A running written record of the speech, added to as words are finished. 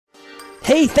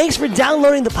Hey, thanks for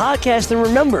downloading the podcast. And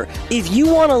remember, if you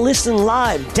want to listen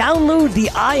live, download the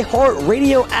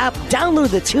iHeartRadio app,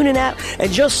 download the TuneIn app,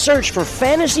 and just search for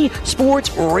Fantasy Sports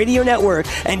Radio Network,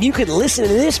 and you can listen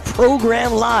to this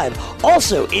program live.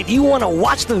 Also, if you want to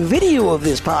watch the video of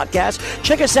this podcast,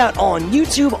 check us out on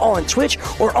YouTube, on Twitch,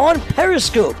 or on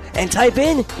Periscope, and type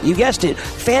in, you guessed it,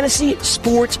 Fantasy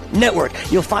Sports Network.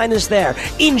 You'll find us there.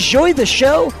 Enjoy the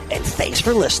show, and thanks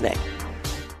for listening.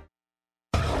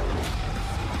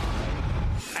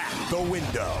 The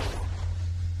window.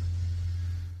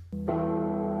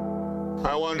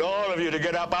 I want all of you to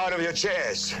get up out of your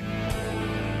chairs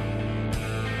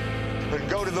and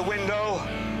go to the window,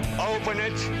 open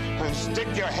it, and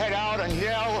stick your head out and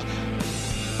yell.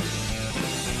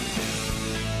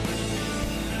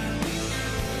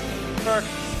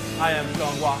 I am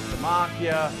Sean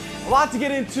Wastamachia. A lot to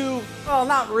get into. Well,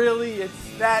 not really.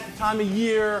 It's that time of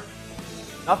year.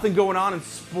 Nothing going on in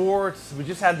sports. We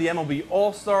just had the MLB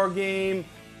All-Star Game.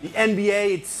 The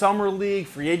NBA, it's Summer League.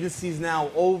 Free agency is now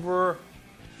over.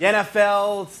 The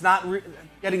NFL, it's not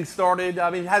getting started. I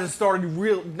mean, it hasn't started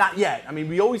not yet. I mean,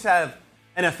 we always have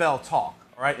NFL talk,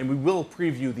 all right? And we will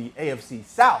preview the AFC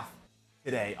South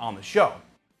today on the show.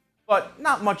 But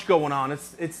not much going on.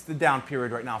 It's the down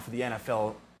period right now for the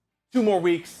NFL. 2 more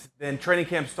weeks, then training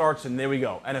camp starts, and there we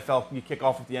go. NFL, you kick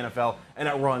off with the NFL, and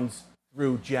it runs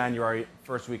through January,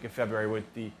 first week of February with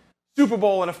the Super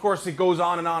Bowl, and of course it goes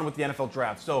on and on with the NFL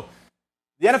draft. So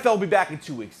the NFL will be back in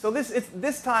 2 weeks. So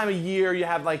this time of year, you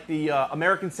have like the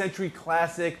American Century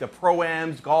Classic, the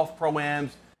Pro-Ams, golf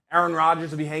Pro-Ams. Aaron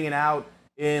Rodgers will be hanging out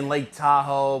in Lake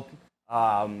Tahoe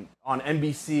on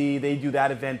NBC. They do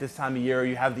that event this time of year.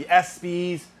 You have the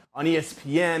ESPYs on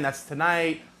ESPN. That's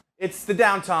tonight. It's the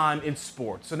downtime in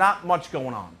sports, so not much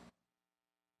going on.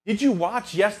 Did you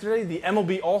watch yesterday the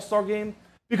MLB All-Star Game?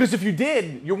 Because if you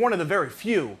did, you're one of the very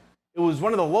few. It was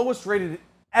one of the lowest rated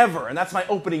ever, and that's my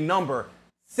opening number.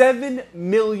 7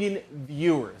 million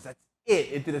viewers. That's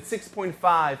it. It did a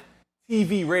 6.5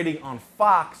 TV rating on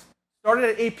Fox. Started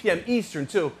at 8 p.m. Eastern,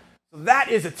 too. So that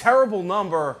is a terrible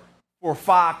number for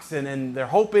Fox, and they're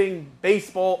hoping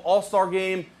baseball, All-Star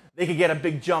Game, they could get a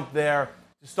big jump there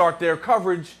to start their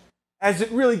coverage as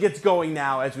it really gets going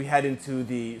now as we head into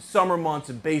the summer months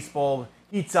and baseball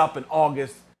heats up in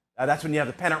August. That's when you have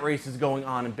the pennant races going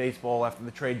on in baseball after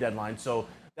the trade deadline. So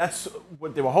that's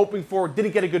what they were hoping for.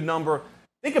 Didn't get a good number.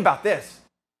 Think about this.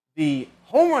 The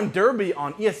Home Run Derby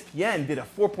on ESPN did a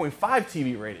 4.5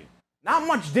 TV rating. Not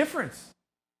much difference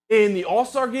in the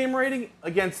All-Star Game rating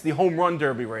against the Home Run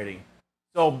Derby rating.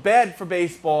 So bad for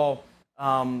baseball.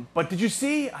 But did you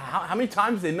see how many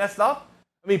times they messed up?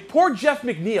 I mean, poor Jeff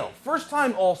McNeil,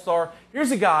 first-time All-Star. Here's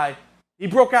a guy, he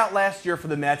broke out last year for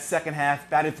the Mets, second half,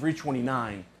 batted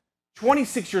 .329.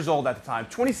 26 years old at the time,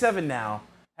 27 now,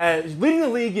 leading the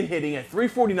league in hitting at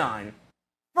 .349.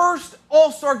 First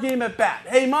All-Star game at bat.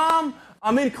 Hey, Mom,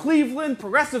 I'm in Cleveland,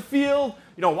 Progressive Field.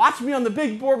 You know, watch me on the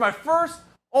big board. My first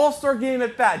All-Star game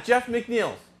at bat, Jeff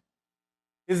McNeil.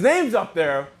 His name's up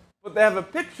there, but they have a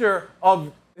picture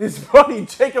of his buddy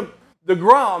Jacob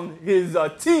deGrom, his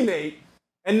teammate,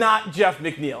 and not Jeff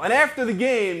McNeil. And after the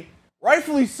game,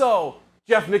 rightfully so,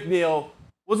 Jeff McNeil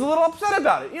was a little upset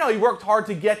about it. You know, he worked hard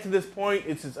to get to this point.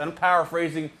 I'm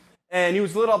paraphrasing. And he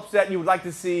was a little upset. You would like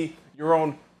to see your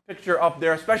own picture up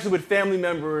there, especially with family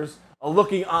members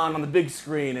looking on the big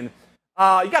screen. And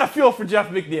you got to feel for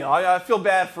Jeff McNeil. I feel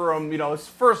bad for him, you know, his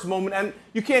first moment. And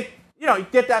you can't, you know,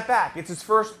 get that back. It's his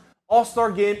first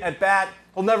All-Star game at bat.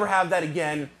 He'll never have that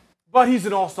again. But he's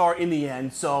an All-Star in the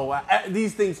end. So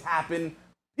these things happen.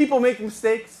 People make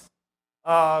mistakes,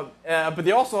 but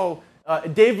they also,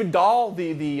 David Dahl,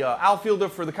 the outfielder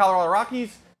for the Colorado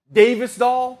Rockies, Davis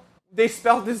Dahl, they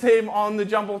spelled his name on the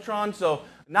Jumbotron, so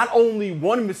not only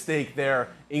one mistake there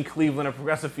in Cleveland at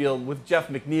Progressive Field with Jeff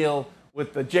McNeil,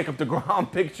 with the Jacob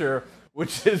deGrom picture,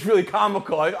 which is really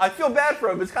comical. I feel bad for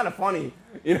him, it's kind of funny,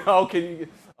 you know, James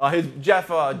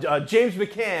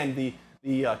McCann,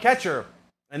 the catcher,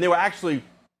 and they were actually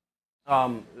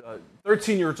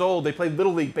 13 years old. They played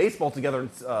Little League Baseball together in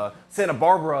Santa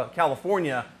Barbara,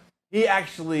 California. He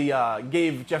actually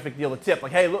gave Jeff McNeil a tip,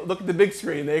 like, hey, look at the big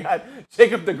screen. They got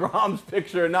Jacob deGrom's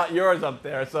picture, not yours up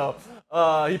there. So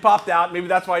he popped out. Maybe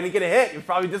that's why he didn't get a hit. He was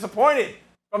probably disappointed.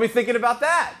 Probably thinking about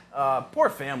that. Poor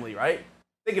family, right?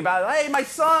 Thinking about it. Hey, my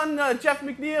son, Jeff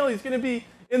McNeil, he's going to be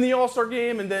in the All-Star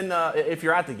game. And then if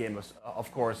you're at the game,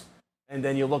 of course, and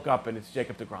then you look up and it's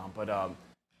Jacob deGrom. But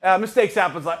mistakes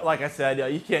happen, like I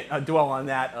said. You can't dwell on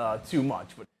that too much.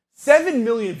 But 7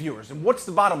 million viewers. And what's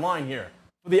the bottom line here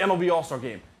for the MLB All-Star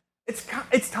game? It's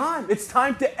time. It's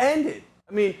time to end it.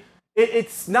 I mean,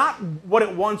 It's not what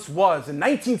it once was. In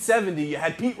 1970, you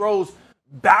had Pete Rose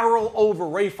barrel over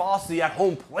Ray Fosse at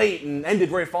home plate and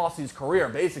ended Ray Fosse's career,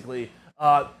 basically.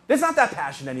 There's not that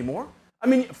passion anymore. I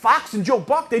mean, Fox and Joe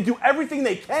Buck, they do everything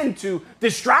they can to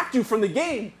distract you from the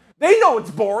game. They know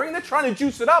it's boring. They're trying to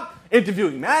juice it up,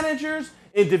 interviewing managers,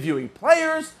 interviewing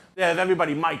players. They have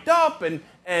everybody mic'd up, and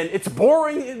it's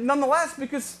boring nonetheless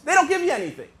because they don't give you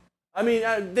anything. I mean,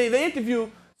 they interview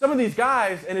some of these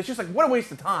guys, and it's just like, what a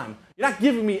waste of time. You're not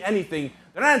giving me anything.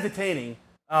 They're not entertaining,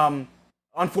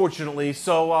 unfortunately.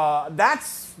 So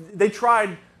they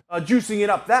tried juicing it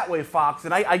up that way, Fox,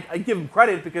 and I give them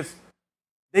credit because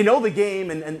they know the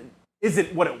game and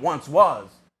isn't what it once was.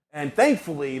 And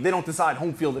thankfully, they don't decide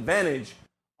home field advantage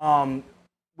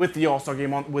with the All-Star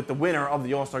game, with the winner of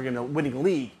the All-Star game, the winning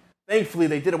league. Thankfully,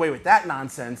 they did away with that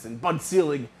nonsense. And Bud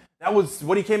Selig, that was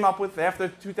what he came up with after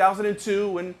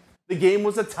 2002, and the game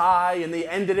was a tie, and they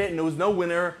ended it, and there was no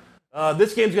winner.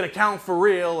 This game's going to count for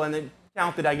real, and it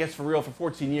counted, I guess, for real for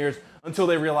 14 years until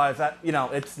they realized that,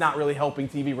 it's not really helping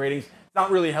TV ratings. It's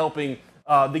not really helping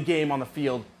the game on the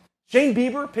field. Shane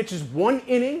Bieber pitches 1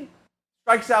 inning,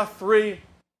 strikes out 3,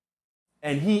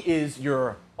 and he is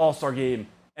your All-Star Game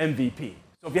MVP.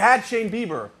 So if you had Shane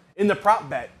Bieber in the prop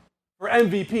bet for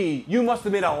MVP, you must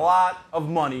have made a lot of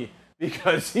money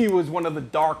because he was one of the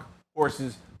dark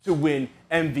horses to win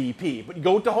MVP. But you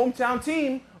go with the hometown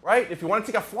team, right? If you want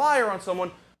to take a flyer on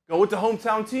someone, go with the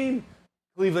hometown team.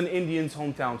 Cleveland Indians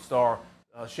hometown star,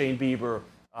 Shane Bieber,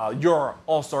 your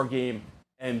All-Star Game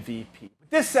MVP. But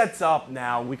this sets up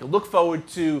now, we can look forward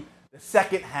to the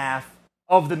second half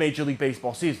of the Major League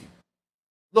Baseball season.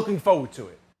 Looking forward to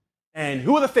it. And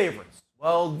who are the favorites?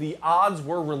 Well, the odds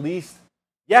were released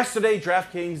yesterday.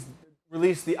 DraftKings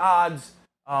released the odds.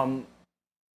 The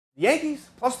Yankees,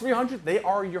 plus 300, they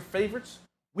are your favorites.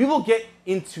 We will get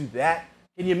into that.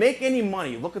 Can you make any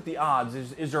money? Look at the odds.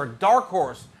 Is there a dark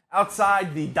horse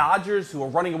outside the Dodgers who are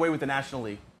running away with the National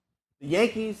League? The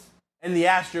Yankees and the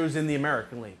Astros in the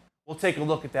American League. We'll take a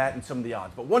look at that and some of the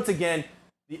odds. But once again,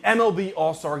 the MLB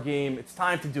All-Star Game, it's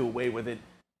time to do away with it.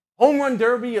 Home Run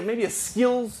Derby, maybe a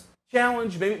skills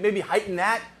challenge, maybe heighten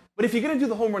that. But if you're going to do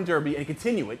the Home Run Derby and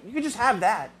continue it, you can just have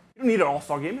that. You don't need an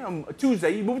All-Star Game. A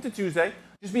Tuesday, you move it to Tuesday.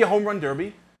 Just be a Home Run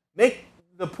Derby. Make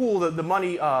the pool, the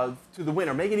money to the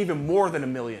winner, make it even more than $1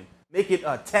 million. Make it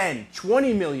 10,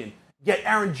 20 million. Get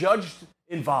Aaron Judge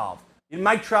involved.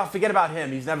 Mike Trout, forget about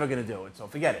him. He's never going to do it, so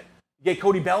forget it. Get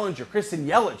Cody Bellinger, Christian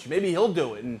Yelich. Maybe he'll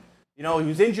do it. And, he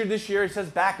was injured this year. He says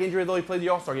back injury, though he played the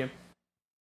All-Star Game.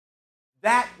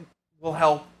 That will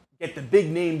help get the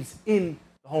big names in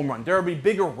the Home Run Derby,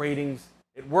 bigger ratings.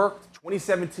 It worked.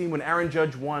 2017 when Aaron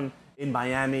Judge won in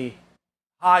Miami.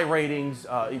 High ratings,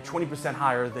 20%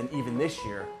 higher than even this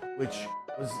year, which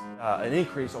was an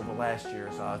increase over last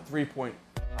year's. 3.5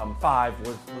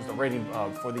 was the rating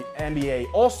for the NBA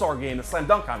All-Star Game, the Slam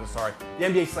Dunk Contest, the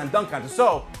NBA Slam Dunk Contest.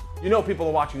 So, people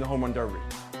are watching the Home Run Derby.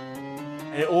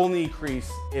 And it will only increase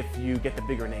if you get the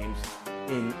bigger names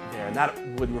in there. And that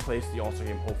would replace the All-Star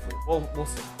Game, hopefully. We'll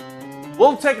see.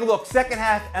 We'll take a look. Second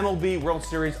half MLB World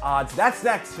Series odds. That's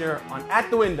next here on At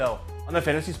the Window on the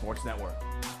Fantasy Sports Network.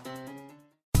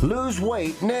 Lose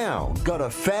weight now. Go to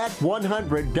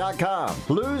fat100.com.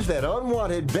 Lose that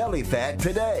unwanted belly fat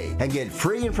today and get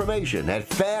free information at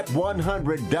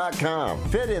fat100.com.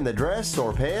 Fit in the dress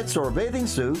or pants or bathing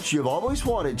suits you've always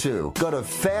wanted to. Go to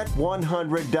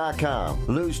fat100.com.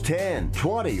 Lose 10,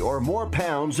 20, or more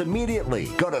pounds immediately.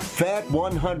 Go to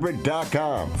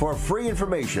fat100.com. For free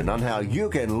information on how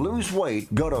you can lose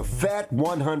weight, go to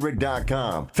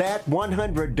fat100.com.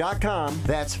 Fat100.com.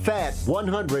 That's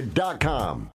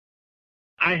fat100.com.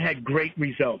 I had great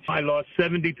results. I lost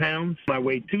 70 pounds. I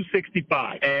weighed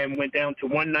 265 and went down to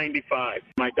 195.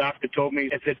 My doctor told me,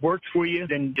 if it works for you,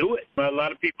 then do it. A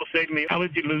lot of people say to me, how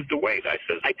did you lose the weight? I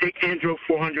said, I take Andro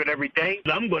 400 every day.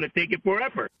 I'm going to take it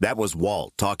forever. That was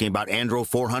Walt talking about Andro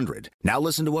 400. Now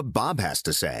listen to what Bob has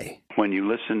to say. When you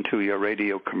listen to your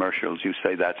radio commercials, you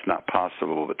say that's not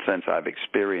possible, but since I've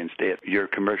experienced it, your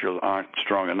commercials aren't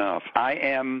strong enough. I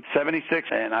am 76,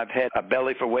 and I've had a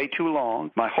belly for way too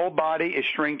long. My whole body is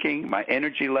shrinking. My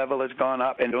energy level has gone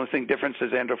up, and the only thing different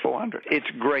is Andro 400. It's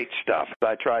great stuff.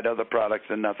 I tried other products,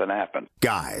 and nothing happened.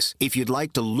 Guys, if you'd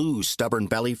like to lose stubborn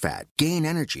belly fat, gain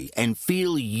energy, and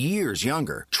feel years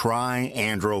younger, try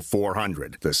Andro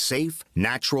 400, the safe,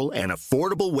 natural, and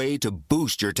affordable way to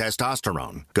boost your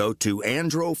testosterone. Go to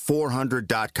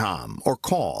andro400.com or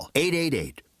call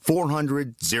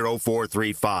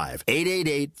 888-400-0435.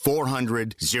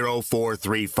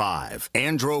 888-400-0435.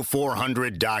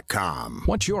 andro400.com.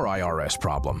 What's your IRS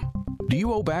problem? Do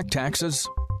you owe back taxes?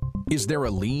 Is there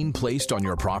a lien placed on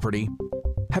your property?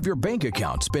 Have your bank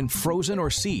accounts been frozen or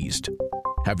seized?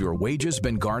 Have your wages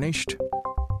been garnished?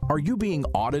 Are you being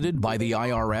audited by the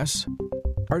IRS?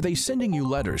 Are they sending you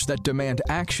letters that demand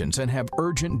actions and have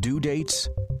urgent due dates?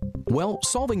 Well,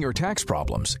 solving your tax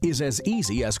problems is as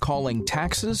easy as calling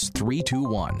Taxes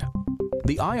 321.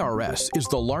 The IRS is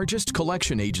the largest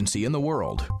collection agency in the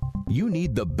world. You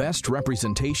need the best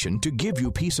representation to give you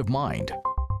peace of mind.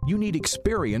 You need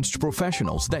experienced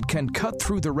professionals that can cut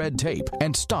through the red tape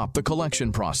and stop the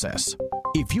collection process.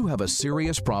 If you have a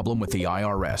serious problem with the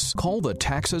IRS, call the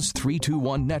Taxes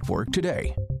 321 network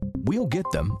today. We'll get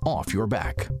them off your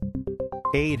back.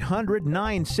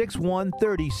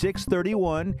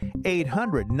 800-961-3631,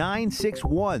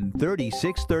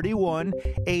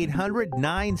 800-961-3631,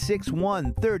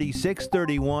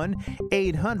 800-961-3631,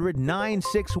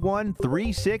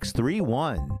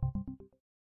 800-961-3631.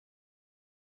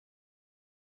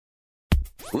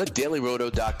 Let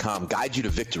DailyRoto.com guide you to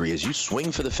victory as you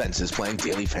swing for the fences playing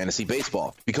daily fantasy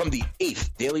baseball. Become the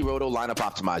 8th Daily Roto lineup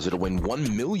optimizer to win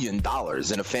 $1 million in a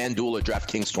FanDuel or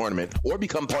DraftKings tournament, or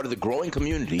become part of the growing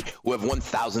community who have won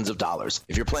thousands of dollars.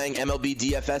 If you're playing MLB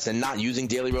DFS and not using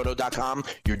DailyRoto.com,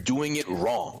 you're doing it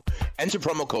wrong. Enter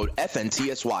promo code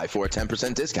FNTSY for a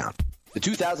 10% discount. The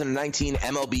 2019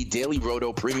 MLB Daily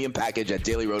Roto Premium Package at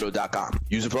DailyRoto.com.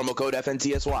 Use the promo code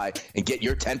FNTSY and get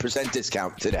your 10%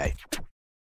 discount today.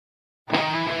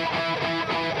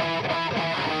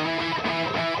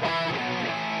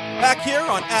 Back here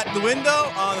on At the Window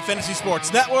on the Fantasy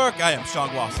Sports Network, I am Sean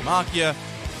Guasamakia.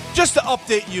 Just to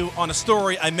update you on a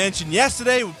story I mentioned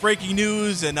yesterday with breaking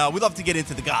news, and we love to get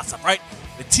into the gossip, right?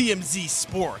 The TMZ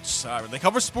Sports. They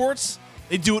cover sports.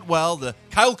 They do it well. The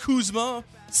Kyle Kuzma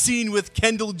seen with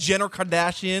Kendall Jenner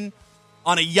Kardashian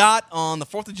on a yacht on the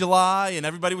 4th of July, and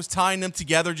everybody was tying them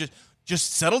together.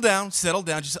 Just settle down, just an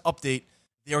update.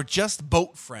 They are just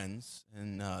boat friends,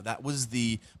 and that was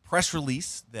the press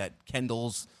release that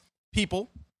Kendall's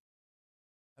people.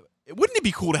 Wouldn't it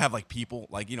be cool to have like people,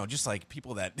 like, you know, just like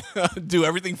people that do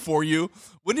everything for you?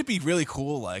 Wouldn't it be really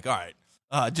cool, like, all right,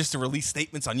 just to release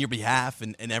statements on your behalf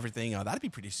and everything? That'd be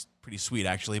pretty sweet,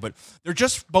 actually. But they're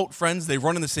just boat friends. They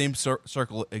run in the same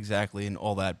circle exactly and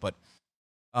all that. But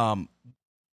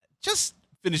just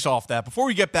finish off that before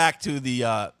we get back to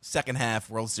the second half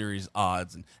World Series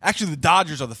odds. And actually, the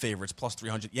Dodgers are the favorites, plus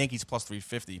 300. Yankees, plus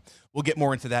 350. We'll get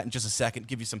more into that in just a second,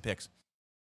 give you some picks.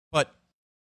 But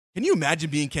can you imagine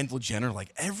being Kendall Jenner?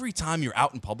 Like, every time you're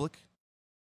out in public,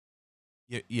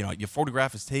 you know, your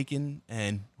photograph is taken,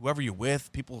 and whoever you're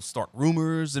with, people start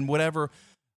rumors and whatever.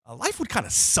 Life would kind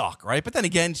of suck, right? But then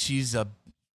again,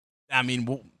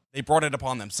 they brought it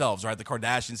upon themselves, right? The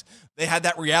Kardashians, they had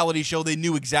that reality show. They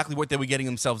knew exactly what they were getting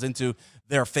themselves into.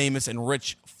 They're famous and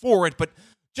rich for it. But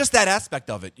just that aspect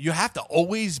of it, you have to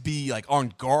always be like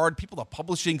on guard. People are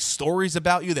publishing stories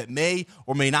about you that may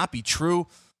or may not be true.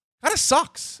 Kind of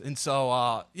sucks. And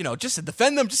so, just to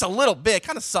defend them just a little bit,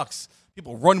 kind of sucks.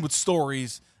 People run with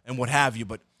stories and what have you.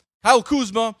 But Kyle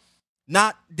Kuzma,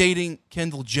 not dating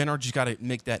Kendall Jenner. Just got to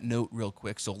make that note real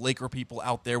quick. So Laker people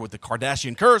out there with the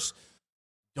Kardashian curse,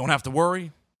 don't have to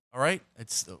worry, all right?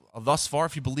 It's thus far,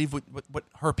 if you believe what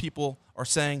her people are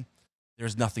saying,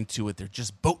 there's nothing to it. They're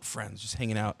just boat friends, just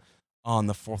hanging out on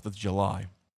the 4th of July.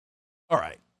 All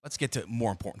right, let's get to more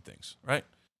important things, right?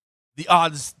 The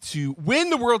odds to win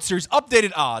the World Series,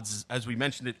 updated odds, as we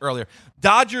mentioned it earlier.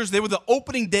 Dodgers, they were the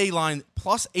opening day line,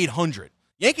 plus 800.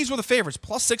 Yankees were the favorites,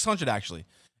 plus 600, actually.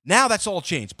 Now that's all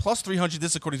changed. Plus 300,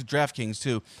 this according to DraftKings,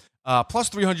 too. Plus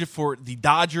 300 for the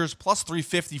Dodgers, plus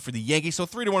 350 for the Yankees. So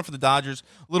 3-1 for the Dodgers,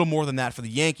 a little more than that for the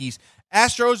Yankees.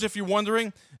 Astros, if you're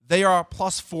wondering, they are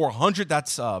plus 400.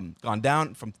 That's gone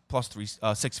down from plus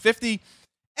 650.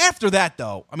 After that,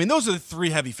 though, I mean, those are the three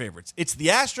heavy favorites. It's the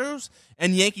Astros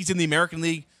and Yankees in the American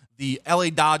League, the LA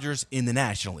Dodgers in the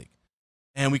National League.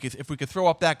 And if we could throw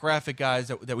up that graphic, guys,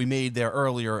 that we made there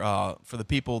earlier for the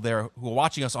people there who are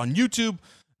watching us on YouTube,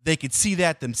 they could see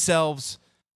that themselves.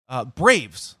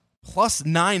 Braves, plus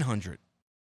 900.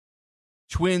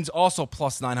 Twins, also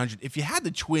plus 900. If you had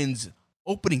the Twins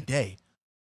opening day,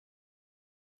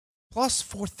 plus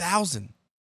 4,000.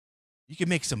 You can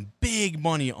make some big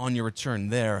money on your return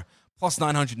there. Plus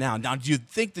 900 now. Now, do you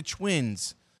think the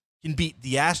Twins can beat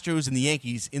the Astros and the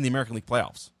Yankees in the American League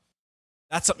playoffs?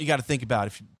 That's something you got to think about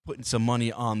if you're putting some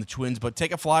money on the Twins. But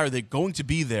take a flyer. They're going to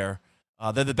be there.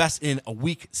 They're the best in a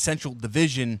weak Central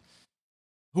Division.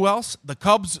 Who else? The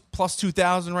Cubs, plus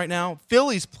 2,000 right now.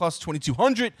 Phillies, plus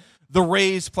 2,200. The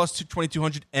Rays, plus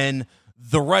 2,200. And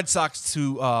the Red Sox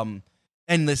to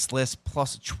end this list,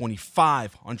 plus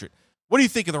 2,500. What do you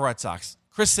think of the Red Sox?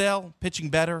 Chris Sale pitching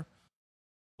better.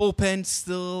 Bullpen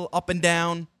still up and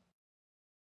down.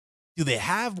 Do do they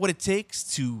have what it takes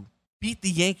to beat the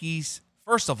Yankees?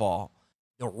 First of all,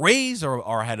 the Rays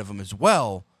are ahead of them as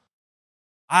well.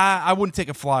 I wouldn't take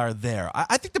a flyer there.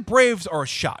 I think the Braves are a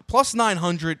shot. Plus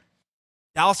 900.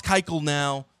 Dallas Keuchel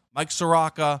now. Mike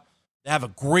Soroka. They have a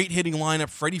great hitting lineup.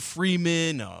 Freddie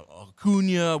Freeman,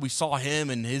 Acuna. We saw him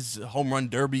in his home run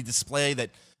derby display that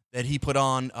he put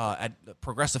on at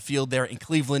Progressive Field there in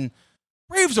Cleveland.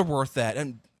 Braves are worth that.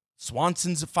 And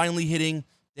Swanson's finally hitting.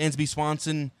 Dansby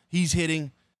Swanson, he's hitting.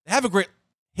 They have a great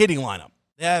hitting lineup.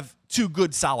 They have two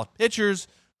good, solid pitchers.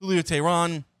 Julio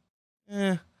Teheran,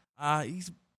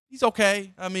 he's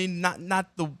okay. I mean,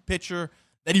 not the pitcher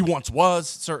that he once was,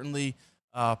 certainly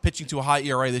pitching to a high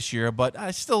ERA this year,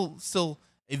 but still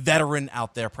a veteran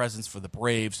out there presence for the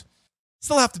Braves.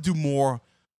 Still have to do more,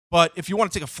 but if you want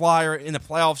to take a flyer in the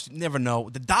playoffs, you never know.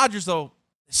 The Dodgers, though,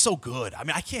 is so good. I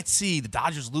mean, I can't see the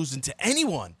Dodgers losing to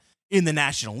anyone in the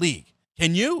National League.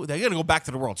 Can you? They're going to go back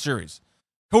to the World Series.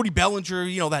 Cody Bellinger,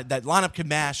 that lineup can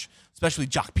mash, especially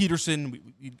Jock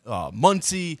Peterson,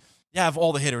 Muncy. You have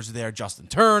all the hitters there. Justin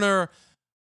Turner.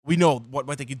 We know what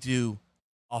they could do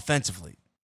offensively.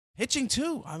 Pitching,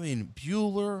 too. I mean,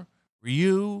 Buehler,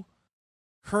 Ryu,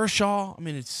 Kershaw.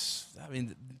 It's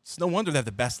no wonder they have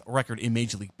the best record in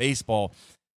Major League Baseball.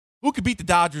 Who could beat the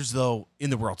Dodgers, though, in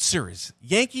the World Series?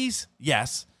 Yankees,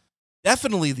 yes.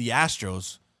 Definitely the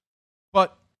Astros.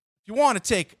 But if you want to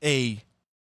take a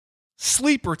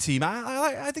sleeper team,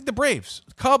 I think the Braves.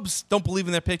 Cubs, don't believe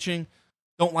in their pitching.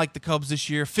 Don't like the Cubs this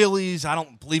year. Phillies, I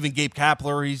don't believe in Gabe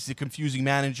Kapler. He's a confusing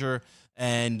manager,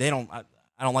 and I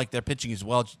don't like their pitching as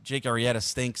well. Jake Arrieta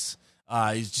stinks.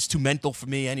 He's just too mental for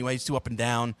me. Anyway, he's too up and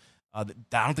down. I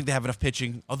don't think they have enough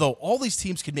pitching, although all these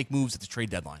teams can make moves at the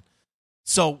trade deadline.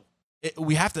 So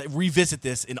we have to revisit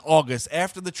this in August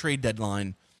after the trade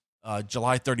deadline,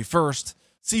 July 31st,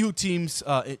 see who teams,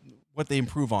 what they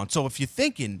improve on. So if you're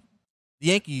thinking the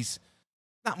Yankees,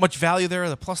 not much value there,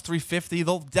 the plus 350,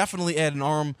 they'll definitely add an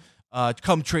arm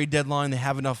come trade deadline. They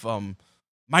have enough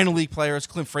minor league players.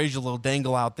 Clint Frazier, a little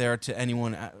dangle out there to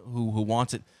anyone who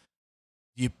wants it.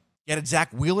 Do you get a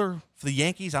Zach Wheeler for the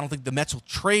Yankees? I don't think the Mets will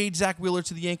trade Zach Wheeler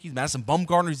to the Yankees. Madison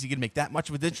Bumgarner, is he going to make that much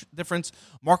of a difference?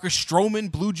 Marcus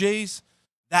Stroman, Blue Jays,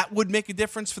 that would make a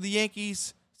difference for the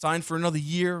Yankees. Signed for another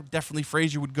year. Definitely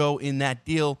Frazier would go in that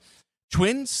deal.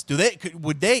 Twins,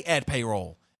 would they add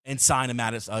payroll and sign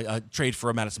a trade for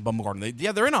a Madison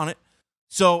Bumgarner? They're in on it.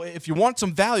 So if you want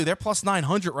some value, they're plus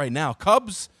 900 right now.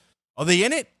 Cubs, are they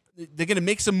in it? They're going to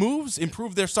make some moves,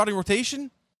 improve their starting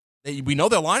rotation. We know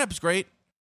their lineup is great.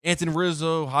 Anthony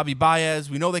Rizzo, Javi Baez,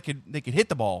 we know they could hit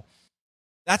the ball.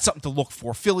 That's something to look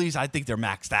for. Phillies, I think they're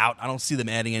maxed out. I don't see them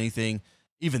adding anything,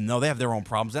 even though they have their own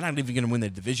problems. They're not even going to win their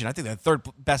division. I think they're the third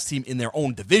best team in their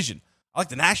own division. I like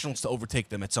the Nationals to overtake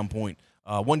them at some point.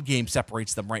 One game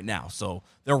separates them right now. So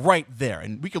they're right there.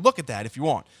 And we could look at that if you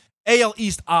want. AL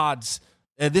East odds.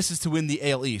 This is to win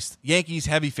the AL East. Yankees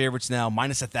heavy favorites now,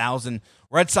 minus 1,000.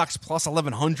 Red Sox plus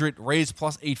 1,100. Rays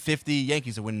plus 850.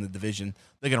 Yankees are winning the division.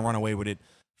 They're going to run away with it.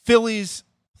 Phillies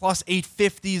plus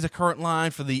 850 is the current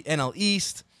line for the NL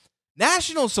East.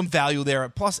 Nationals, some value there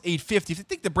at plus 850. If you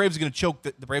think the Braves are going to choke,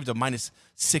 the Braves are minus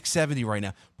 670 right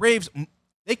now. Braves,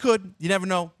 they could. You never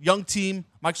know. Young team.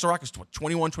 Mike Soroka's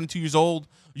 21, 22 years old.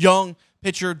 Young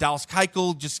pitcher. Dallas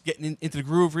Keuchel just getting into the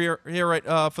groove here right,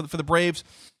 for the Braves.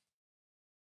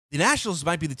 The Nationals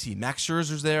might be the team. Max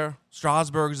Scherzer's there.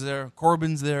 Strasburg's there.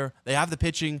 Corbin's there. They have the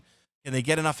pitching. Can they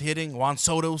get enough hitting? Juan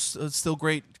Soto's still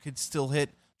great. Could still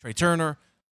hit. Trey Turner.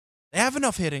 They have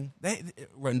enough hitting.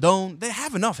 Rendon. They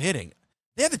have enough hitting.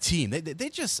 They have the team. They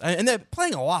just, and they're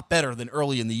playing a lot better than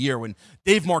early in the year when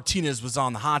Dave Martinez was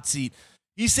on the hot seat.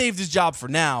 He saved his job for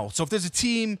now. So if there's a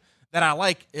team that I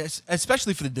like,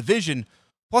 especially for the division,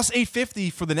 plus 850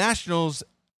 for the Nationals,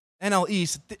 NL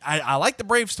East, I like the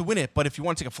Braves to win it, but if you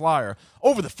want to take a flyer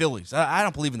over the Phillies, I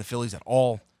don't believe in the Phillies at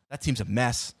all. That team's a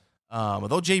mess.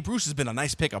 Although Jay Bruce has been a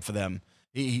nice pickup for them.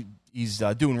 He's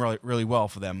doing really, really well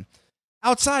for them.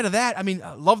 Outside of that, I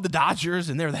love the Dodgers,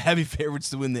 and they're the heavy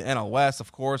favorites to win the NL West,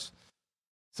 of course.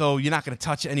 So you're not going to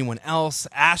touch anyone else.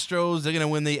 Astros, they're going to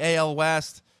win the AL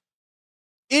West.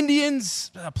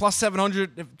 Indians, plus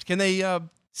 700. Can they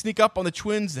sneak up on the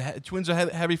Twins? The Twins are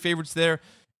heavy favorites there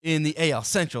in the AL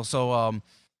Central. So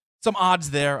some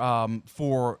odds there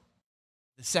for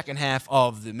the second half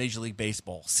of the Major League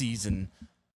Baseball season.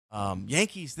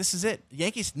 Yankees, this is it. The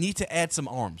Yankees need to add some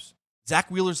arms. Zach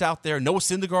Wheeler's out there. Noah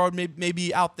Syndergaard may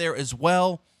be out there as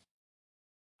well.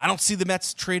 I don't see the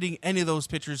Mets trading any of those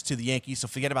pitchers to the Yankees, so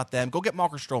forget about them. Go get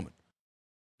Marcus Stroman.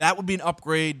 That would be an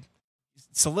upgrade.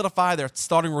 Solidify their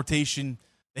starting rotation.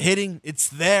 The hitting, it's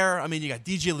there. You got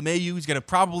DJ LeMahieu. He's going to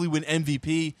probably win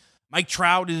MVP. Mike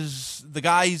Trout is the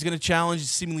guy he's going to challenge.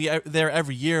 He's seemingly there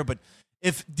every year. But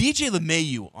if DJ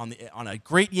LeMahieu on a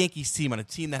great Yankees team, on a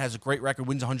team that has a great record,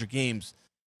 wins 100 games,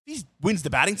 if he wins the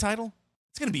batting title,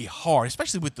 it's going to be hard,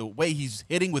 especially with the way he's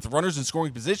hitting with runners in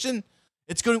scoring position.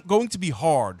 It's going to be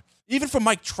hard, even for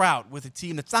Mike Trout with a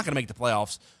team that's not going to make the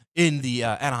playoffs in the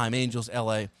Anaheim Angels,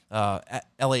 LA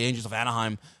Angels of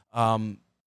Anaheim.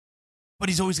 But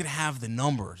he's always going to have the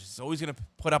numbers. He's always going to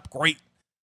put up great,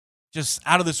 just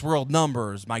out-of-this-world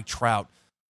numbers, Mike Trout.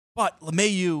 But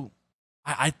LeMahieu,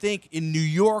 I think in New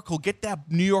York, he'll get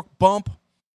that New York bump.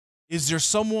 Is there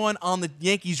someone on the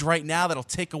Yankees right now that'll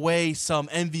take away some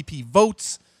MVP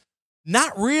votes?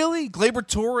 Not really. Gleyber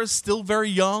Torres still very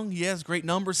young. He has great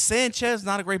numbers. Sanchez,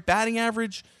 not a great batting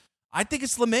average. I think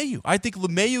it's LeMahieu. I think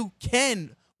LeMahieu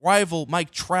can rival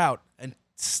Mike Trout and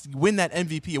win that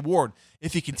MVP award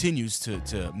if he continues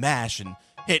to mash and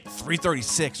hit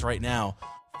 .336 right now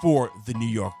for the New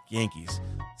York Yankees.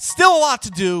 Still a lot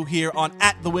to do here on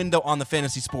At the Window on the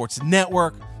Fantasy Sports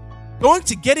Network. Going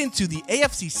to get into the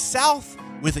AFC South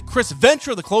with Chris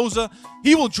Ventura, the closer.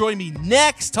 He will join me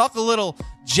next. Talk a little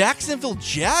Jacksonville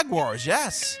Jaguars.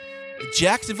 Yes, the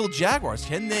Jacksonville Jaguars.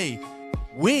 Can they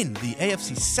win the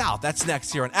AFC South? That's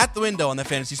next here on At the Window on the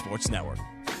Fantasy Sports Network.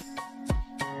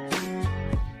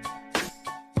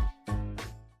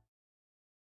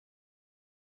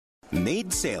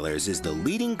 Maid Sailors is the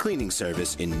leading cleaning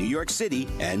service in New York City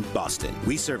and Boston.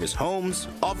 We service homes,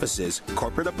 offices,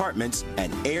 corporate apartments,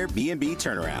 and Airbnb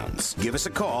turnarounds. Give us a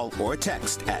call or a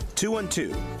text at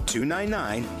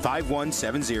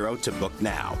 212-299-5170 to book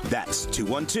now. That's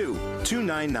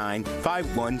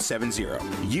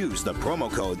 212-299-5170. Use the promo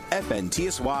code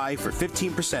FNTSY for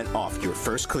 15% off your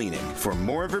first cleaning. For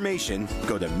more information,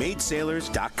 go to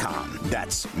maidsailors.com.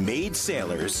 That's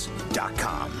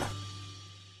maidsailors.com.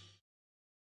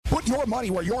 Put your money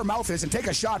where your mouth is and take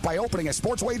a shot by opening a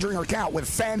sports wagering account with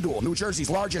FanDuel, New Jersey's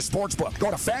largest sports book.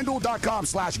 Go to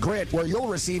FanDuel.com/grid where you'll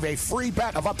receive a free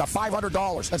bet of up to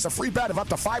 $500. That's a free bet of up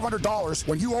to $500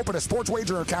 when you open a sports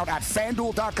wagering account at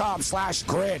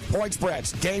FanDuel.com/grid. Point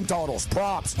spreads, game totals,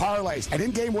 props, parlays, and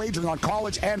in-game wagering on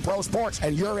college and pro sports,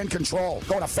 and you're in control.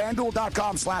 Go to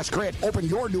FanDuel.com/grid. Open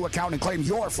your new account and claim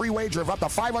your free wager of up to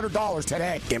 $500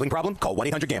 today. Gambling problem? Call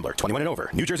 1-800-GAMBLER. 21 and over.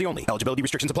 New Jersey only. Eligibility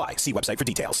restrictions apply. See website for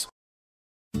details.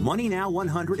 Money Now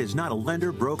 100 is not a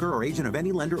lender, broker, or agent of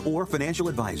any lender or financial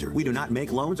advisor. We do not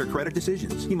make loans or credit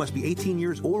decisions. You must be 18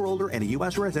 years or older and a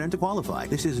U.S. resident to qualify.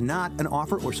 This is not an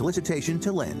offer or solicitation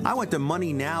to lend. I went to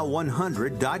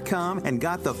MoneyNow100.com and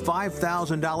got the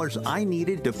 $5,000 I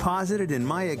needed deposited in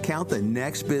my account the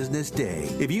next business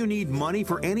day. If you need money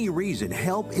for any reason,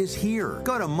 help is here.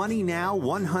 Go to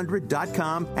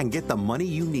MoneyNow100.com and get the money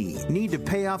you need. Need to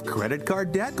pay off credit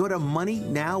card debt? Go to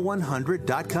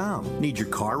MoneyNow100.com. Need your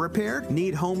car repaired?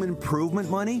 Need home improvement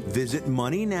money? Visit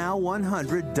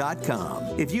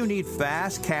MoneyNow100.com. If you need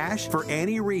fast cash for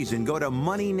any reason, go to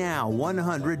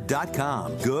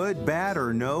MoneyNow100.com. Good, bad,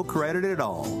 or no credit at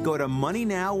all. Go to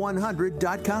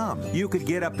MoneyNow100.com. You could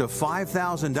get up to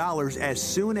 $5,000 as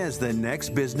soon as the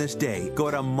next business day.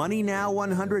 Go to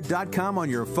MoneyNow100.com on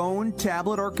your phone,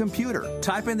 tablet, or computer.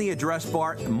 Type in the address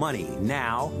bar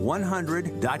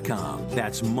MoneyNow100.com.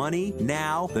 That's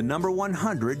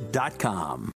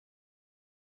MoneyNow100.com.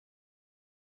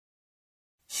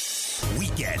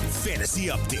 Weekend Fantasy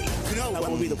Update. That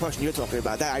will be the question you're talking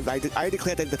about. I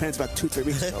declared that independence about 2-3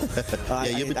 weeks ago.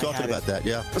 Yeah, you've been talking about that,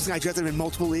 yeah. Listen, I drafted him in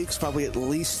multiple leagues, probably at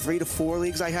least 3 to 4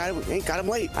 leagues I had. Got him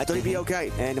late. I thought he'd be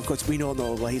okay. And, of course, we all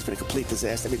know he's been a complete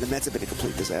disaster. I mean, the Mets have been a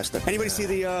complete disaster. Anybody see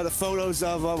the photos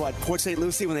of, Port St.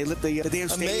 Lucie when they lit the damn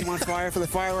stadium on fire for the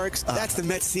fireworks? That's the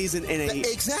Mets season in a...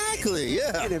 Exactly,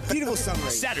 yeah. In a beautiful summer.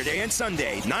 Saturday and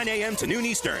Sunday, 9 a.m. to noon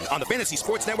Eastern on the Fantasy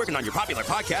Sports Network and on your popular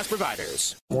podcast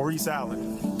providers. Maurice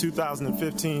Allen,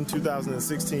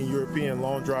 2015-2016 European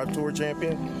Long Drive Tour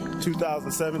champion,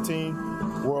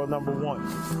 2017 world number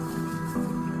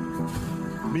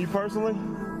 1. Me personally,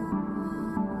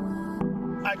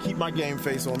 I keep my game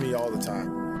face on me all the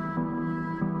time.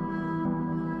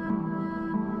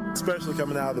 Especially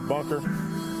coming out of the bunker,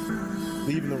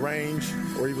 leaving the range,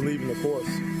 or even leaving the course.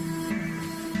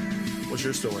 What's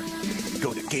your story?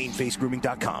 Go to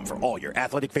GameFaceGrooming.com for all your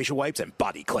athletic facial wipes and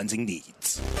body cleansing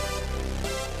needs.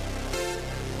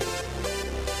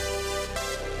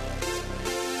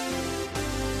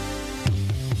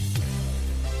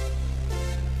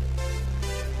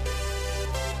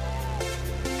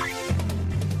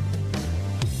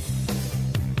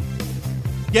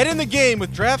 Get in the game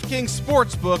with DraftKings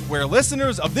Sportsbook, where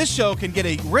listeners of this show can get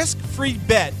a risk-free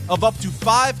bet of up to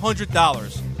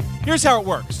 $500. Here's how it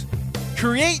works.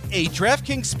 Create a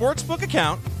DraftKings Sportsbook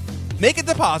account, Make a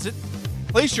deposit,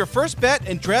 place your first bet,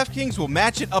 and DraftKings will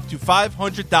match it up to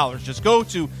 $500. Just go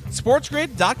to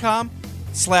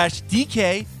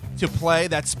sportsgrid.com/DK to play.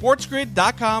 That's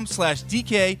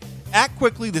sportsgrid.com/DK. Act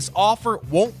quickly. This offer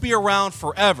won't be around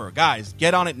forever. Guys,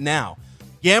 get on it now.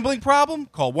 Gambling problem?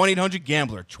 Call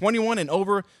 1-800-GAMBLER. 21 and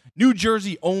over. New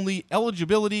Jersey only.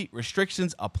 Eligibility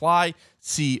restrictions apply.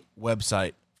 See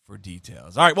website for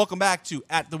details. All right, welcome back to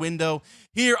At the Window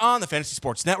here on the Fantasy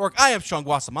Sports Network. I am Sean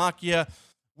Guasamakia.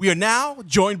 We are now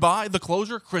joined by the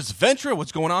closer, Chris Ventura.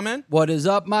 What's going on, man? What is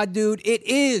up, my dude? It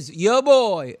is your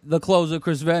boy, the closer,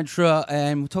 Chris Ventura,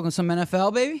 and we're talking some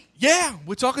NFL, baby? Yeah,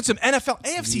 we're talking some NFL,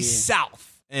 AFC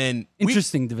South. And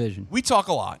interesting division. We talk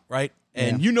a lot, right?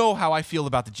 And you know how I feel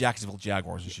about the Jacksonville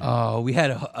Jaguars this year. Oh, we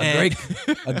had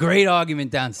a great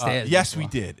argument downstairs. Yes, we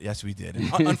did.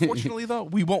 And unfortunately, though,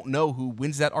 we won't know who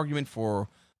wins that argument for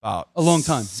about a long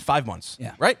time. 5 months.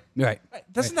 Yeah. Right? Right.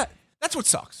 That's what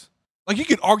sucks. Like, you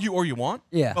can argue all you want.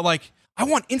 Yeah. But, like, I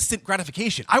want instant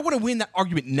gratification. I want to win that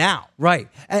argument now. Right.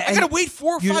 I got to wait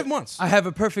 4 or 5 months. I have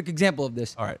a perfect example of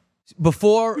this. All right. We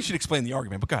should explain the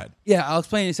argument, but go ahead. Yeah, I'll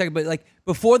explain in a second. But, like,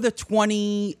 before the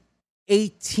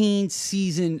 2018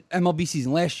 season, MLB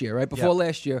season last year, right? Before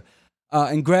last year,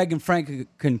 and Greg and Frank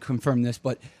can confirm this,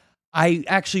 but I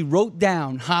actually wrote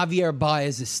down Javier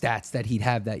Baez's stats that he'd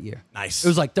have that year. Nice. It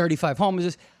was like 35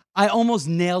 homers. I almost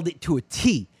nailed it to a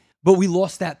T, but we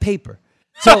lost that paper.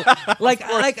 So,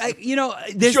 you know,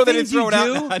 there's sure things you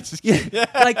do. Yeah.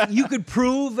 Like, you could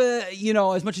prove, you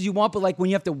know, as much as you want, but, like, when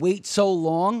you have to wait so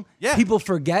long, people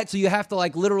forget. So you have to,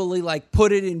 like, literally, like,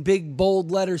 put it in big,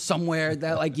 bold letters somewhere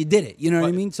that, like, you did it. You know what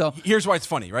I mean? So here's why it's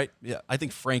funny, right? Yeah, I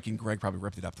think Frank and Greg probably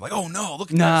ripped it up. They're like, oh, no,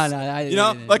 look at this.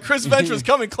 No. Like Chris Ventura's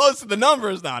coming close to the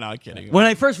numbers. No, I'm kidding. When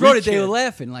I first wrote it, they were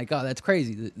laughing. Like, oh, that's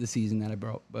crazy, the season that I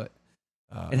broke. But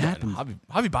it happened.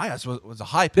 Javi Baez was a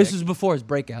high pick. This was before his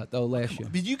breakout, though, last year.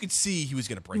 But you could see he was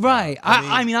going to break right. out.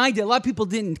 I mean, I did. A lot of people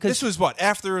didn't. This was what?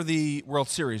 After the World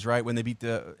Series, right? When they beat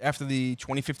after the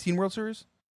 2015 World Series?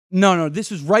 No. This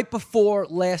was right before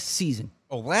last season.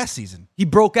 Oh, last season. He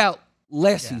broke out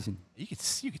last season.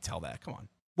 You could tell that. Come on.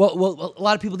 Well, a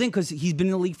lot of people didn't because he's been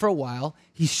in the league for a while.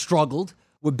 He struggled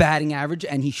with batting average,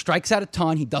 and he strikes out a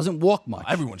ton. He doesn't walk much.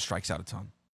 Everyone strikes out a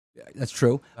ton. That's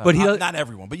true. But not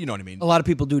everyone, but you know what I mean. A lot of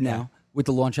people do now with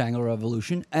the launch angle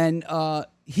revolution. And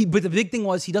but the big thing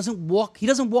was he doesn't walk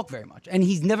very much, and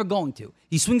he's never going to.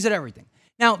 He swings at everything.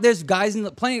 Now, there's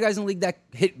plenty of guys in the league that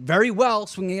hit very well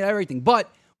swinging at everything,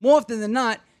 but more often than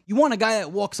not, you want a guy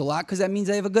that walks a lot because that means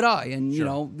they have a good eye, and you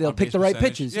know they'll pick the right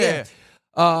pitches. Yeah.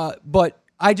 But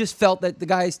I just felt that the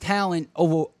guy's talent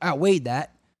outweighed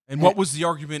that. And what was the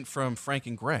argument from Frank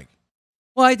and Greg?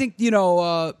 Well, I think, you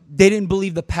know, they didn't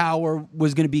believe the power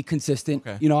was going to be consistent.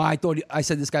 Okay. You know, I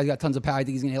said this guy's got tons of power. I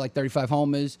think he's going to hit like 35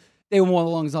 homers. They were more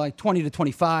along like 20 to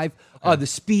 25. Okay. The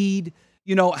speed,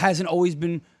 you know, hasn't always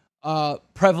been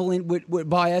prevalent with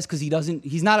Baez because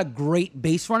he's not a great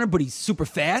base runner, but he's super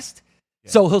fast.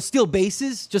 Yeah. So he'll steal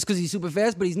bases just because he's super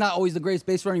fast, but he's not always the greatest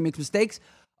base runner. He makes mistakes.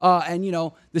 And, you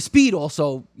know, the speed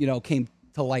also, you know, came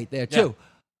to light there too. Yeah.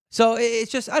 So it's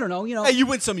just, I don't know, you know. Hey, you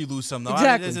win some, you lose some, though.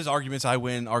 Exactly. There's arguments I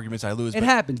win, arguments I lose. It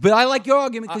happens. But I like your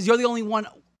argument because you're the only one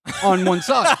on one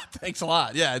side. Thanks a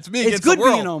lot. Yeah, it's me against the world. It's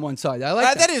good being on one side. I like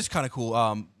that. That is kind of cool.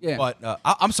 But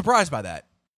I'm surprised by that.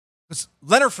 Because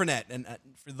Leonard Fournette, and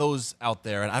for those out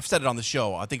there, and I've said it on the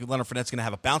show, I think Leonard Fournette's going to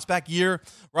have a bounce-back year,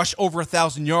 rush over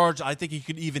 1,000 yards. I think he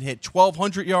could even hit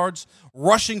 1,200 yards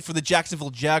rushing for the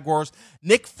Jacksonville Jaguars.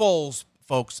 Nick Foles,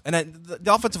 folks, and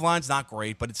the offensive line's not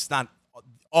great, but it's not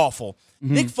awful.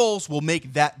 Mm-hmm. Nick Foles will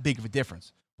make that big of a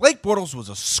difference. Blake Bortles was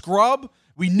a scrub.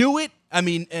 We knew it. I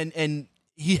mean, and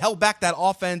he held back that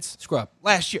offense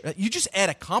last year. You just add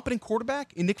a competent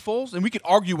quarterback in Nick Foles, and we could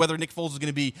argue whether Nick Foles is going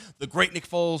to be the great Nick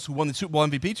Foles who won the Super Bowl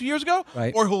MVP 2 years ago,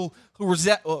 or who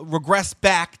regress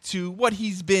back to what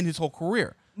he's been his whole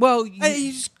career. Well,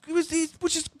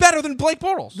 which is better than Blake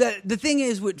Bortles. The thing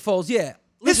is with Foles,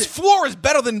 his floor is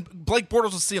better than Blake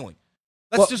Bortles' ceiling.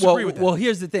 Let's disagree with that. Well,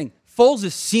 here's the thing.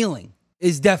 Foles' ceiling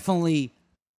is definitely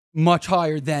much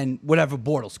higher than whatever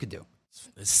Bortles could do.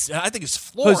 I think his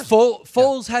floor. Because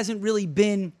Foles hasn't really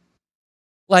been,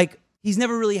 like, he's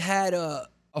never really had a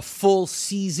full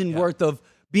season worth of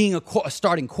being a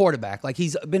starting quarterback. Like,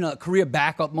 he's been a career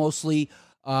backup mostly.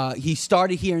 He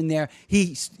started here and there.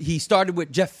 He started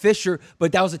with Jeff Fisher,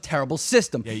 but that was a terrible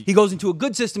system. Yeah, he goes into a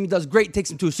good system. He does great,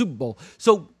 takes him to a Super Bowl.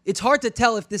 So it's hard to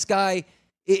tell if this guy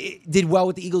did well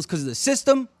with the Eagles because of the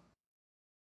system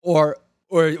or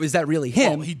is that really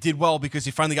him? Well, he did well because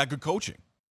he finally got good coaching.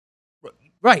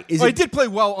 Right. He did play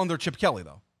well under Chip Kelly,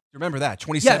 though. You remember that?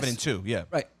 27-2. Yeah.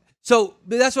 Right. So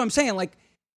that's what I'm saying. Like,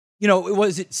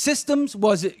 was it systems?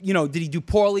 Was it, did he do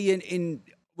poorly in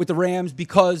with the Rams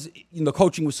because the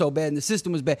coaching was so bad and the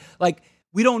system was bad? Like,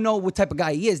 we don't know what type of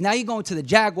guy he is. Now you're going to the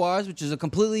Jaguars, which is a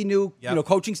completely new,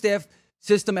 coaching staff,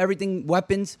 system, everything,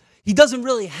 weapons. He doesn't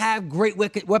really have great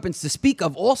weapons to speak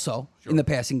of also in the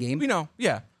passing game. We know,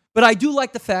 yeah. But I do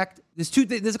like the fact,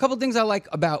 there's a couple of things I like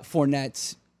about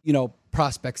Fournette's,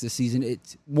 prospects this season.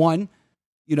 It's one,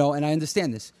 and I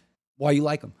understand this, why you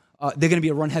like them. They're going to be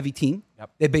a run-heavy team.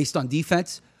 Yep. They're based on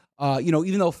defense.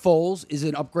 Even though Foles is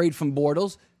an upgrade from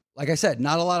Bortles, like I said,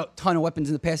 not a ton of weapons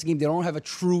in the passing game. They don't have a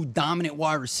true dominant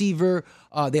wide receiver.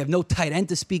 They have no tight end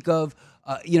to speak of.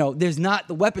 There's not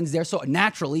the weapons there, so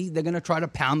naturally they're going to try to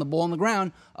pound the ball on the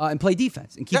ground and play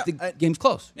defense and keep the games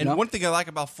close. And one thing I like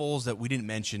about Foles that we didn't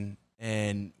mention,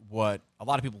 and what a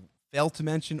lot of people fail to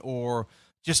mention or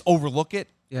just overlook it,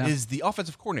 is the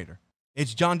offensive coordinator.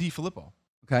 It's John DeFilippo.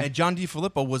 Okay. And John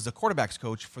DeFilippo was the quarterbacks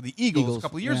coach for the Eagles a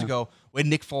couple of years ago when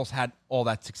Nick Foles had all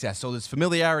that success. So there's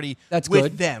familiarity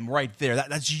with them right there.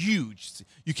 That's huge.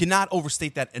 You cannot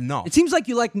overstate that enough. It seems like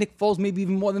you like Nick Foles maybe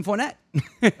even more than Fournette.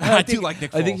 I do like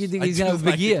Nick Foles. I think you think he's going to have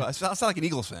a big year. I sound like an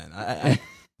Eagles fan.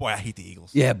 Boy, I hate the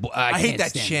Eagles. Yeah, I hate can't that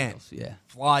stand chant. Eagles, yeah.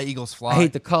 Fly, Eagles, fly. I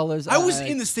hate the colors. I was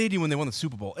in the stadium when they won the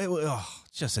Super Bowl.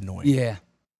 It's just annoying. Yeah.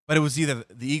 But it was either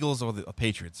the Eagles or the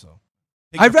Patriots. So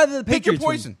I'd rather the Patriots pick your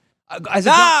poison. No,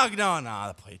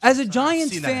 the Patriots. As a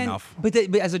Giants seen that fan, enough. but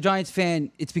as a Giants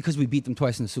fan, it's because we beat them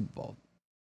twice in the Super Bowl.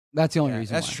 That's the only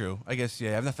reason. That's why. true. I guess, I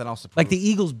have nothing else to prove. Like the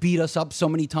Eagles beat us up so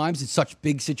many times in such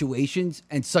big situations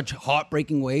and such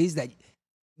heartbreaking ways that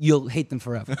you'll hate them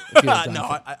forever. If you're a Giants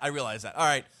fan. I realize that. All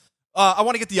right. I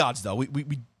want to get the odds, though.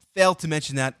 We failed to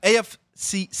mention that.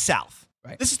 AFC South.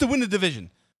 Right. This is to win the division.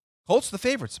 Colts, the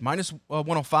favorites, minus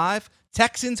 105.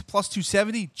 Texans, plus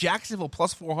 270. Jacksonville,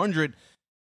 plus 400.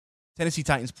 Tennessee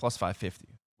Titans, plus 550.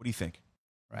 What do you think?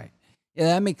 Right. Yeah,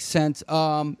 that makes sense.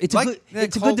 It's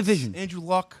a good division. Andrew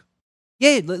Luck.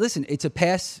 Yeah, listen, it's a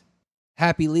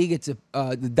pass-happy league. It's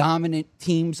the dominant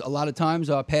teams a lot of times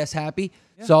are pass-happy.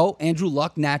 Yeah. So Andrew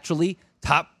Luck, naturally,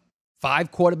 top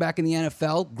 5 quarterback in the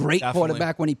NFL. Great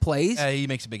quarterback when he plays. He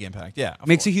makes a big impact. Yeah,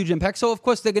 makes a huge impact. So, of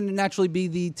course, they're going to naturally be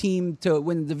the team to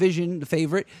win the division, the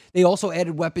favorite. They also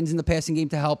added weapons in the passing game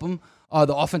to help them.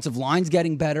 The offensive line's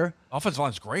getting better. Offensive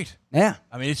line's great. Yeah.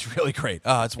 I mean, it's really great.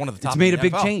 It's one of the top. It's made in a the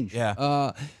big NFL. change.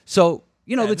 Yeah. So,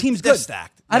 the team's good.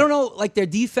 Stacked. I don't know, like their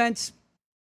defense.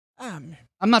 I'm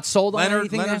not sold on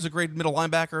anything Leonard's there. a great middle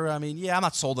linebacker. I mean, I'm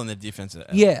not sold on the defense.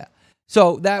 Yeah.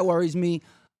 So that worries me.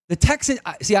 The Texans,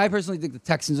 I personally think the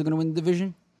Texans are going to win the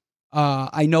division.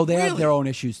 I know they have their own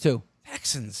issues too.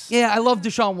 Texans. Yeah, I love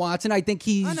Deshaun Watson. I think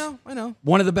he's I know.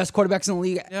 one of the best quarterbacks in the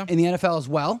league in the NFL as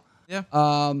well. Yeah.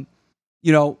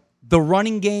 The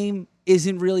running game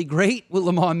isn't really great with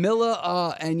Lamar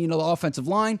Miller and the offensive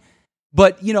line.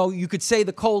 But, you could say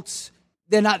the Colts,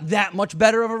 they're not that much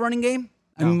better of a running game.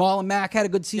 I mean, Marlon Mack had a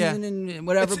good season and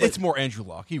whatever. It's more Andrew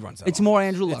Luck. He runs that. It's more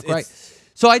Andrew Luck, right?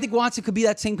 So I think Watson could be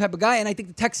that same type of guy, and I think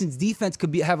the Texans' defense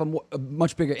could have a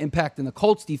much bigger impact than the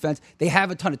Colts' defense. They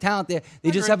have a ton of talent there.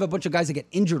 They just have a bunch of guys that get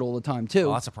injured all the time, too.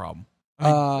 Oh, that's a problem.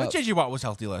 I mean, J.J. Watt was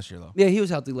healthy last year, though. Yeah, he was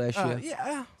healthy last year.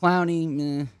 Yeah.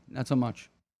 Clowney, not so much.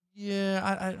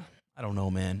 Yeah, I don't know,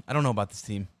 man. I don't know about this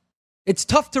team. It's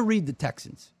tough to read the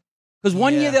Texans. Because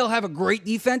one year they'll have a great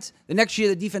defense. The next year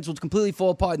the defense will completely fall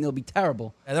apart and they'll be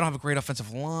terrible. Yeah, they don't have a great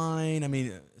offensive line. I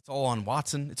mean, it's all on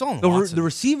Watson. It's all on Watson. The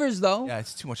receivers, though. Yeah,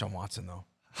 it's too much on Watson, though.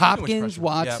 Hopkins,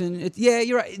 Watson. Yeah.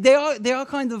 You're right. They are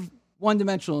kind of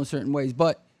one-dimensional in certain ways.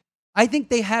 But I think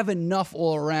they have enough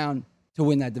all around to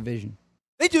win that division.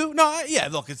 They do. No, yeah,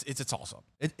 look, it's a toss-up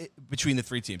between the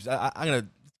 3 teams. I'm going to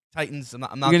Titans. I'm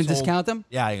not You're going to sold. discount them?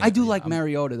 Yeah. I do like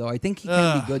Mariota, though. I think he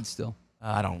can be good still.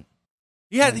 I don't.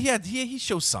 He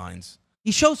shows signs.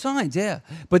 He shows signs, yeah.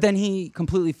 But then he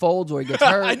completely folds or he gets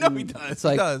hurt. I know he does. It's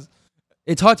like, he does.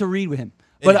 It's hard to read with him.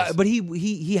 But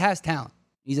he has talent.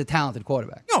 He's a talented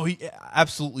quarterback. No, he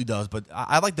absolutely does. But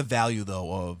I like the value,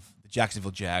 though, of the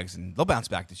Jacksonville Jags, and they'll bounce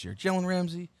back this year. Jalen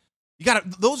Ramsey. You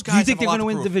got those guys. Do you think have they're going to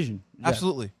win the division?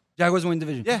 Absolutely. Jaguars win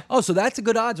division. Yeah. Oh, so that's a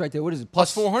good odds right there. What is it?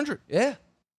 Plus 400. Yeah.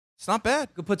 It's not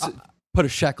bad. Could put a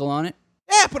shekel on it.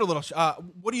 Yeah, put a little.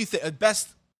 What do you think? Best.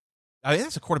 I mean,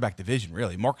 that's a quarterback division,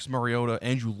 really. Marcus Mariota,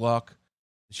 Andrew Luck,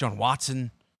 Deshaun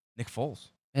Watson, Nick Foles.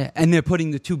 Yeah, and they're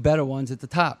putting the 2 better ones at the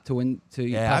top to win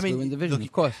possibly win division. Look,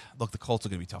 of course. Look, the Colts are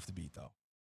going to be tough to beat, though.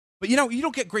 But you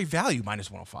don't get great value minus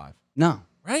 105. No.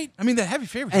 Right? I mean, the heavy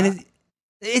favorites. And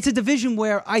it's a division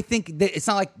where I think that it's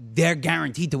not like they're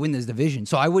guaranteed to win this division.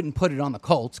 So I wouldn't put it on the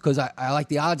Colts because I like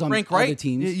the odds on other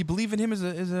teams. You believe in him as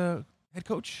a head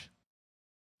coach?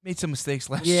 Made some mistakes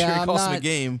last year. He cost him a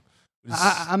game.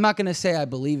 I'm not going to say I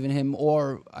believe in him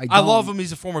or I don't. I love him.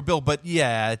 He's a former Bill, but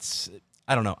yeah,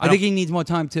 I don't know. I think he needs more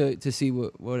time to see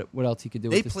what else he could do.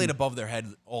 They with this played team. above their head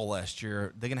all last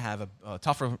year. They're going to have a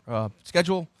tougher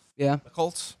schedule. Yeah. The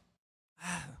Colts.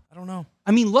 I don't know.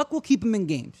 I mean, luck will keep him in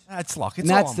games. That's luck. And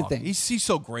It's all that's on the luck. thing. He's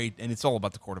so great, and it's all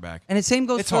about the quarterback. And the same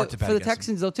goes It's for hard to bet the against him.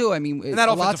 Texans, though, too. I mean, And that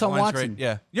lots offensive on line's Watson. great.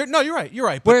 Yeah. You're right. You're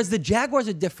right. But Whereas the Jaguars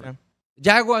are different. The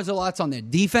Jaguars are lots on their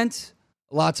defense,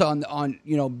 lots on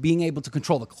being able to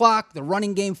control the clock, the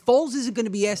running game. Foles isn't going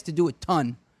to be asked to do a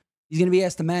ton. He's going to be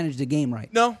asked to manage the game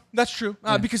right. No, that's true.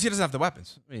 Because he doesn't have the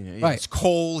weapons. I mean, he has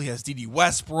Cole. He has D.D.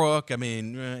 Westbrook. I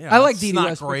mean, I like it's D.D. not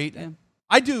Westbrook. great. Yeah.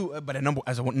 I do, but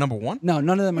as a number one? No,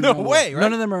 none of them are No number way, one. right?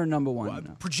 None of them are number one.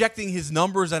 No. Projecting his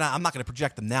numbers, and I'm not going to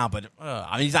project them now, but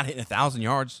I mean, he's not hitting 1,000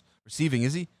 yards receiving,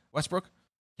 is he, Westbrook?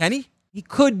 Can he? He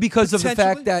could because of the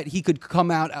Potentially. fact that he could come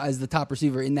out as the top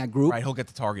receiver in that group. Right, he'll get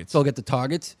the targets. So he'll get the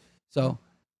targets. So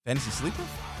Fantasy sleeper?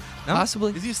 No?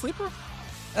 Possibly. Is he a sleeper?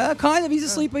 Kind of. He's a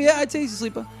sleeper. Yeah, I'd say he's a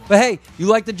sleeper. But hey, you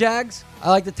like the Jags? I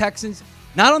like the Texans.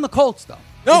 Not on the Colts, though.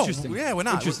 No. Interesting. Yeah, we're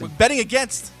not. Interesting. We're betting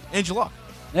against Andrew Luck.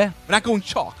 Yeah. We're not going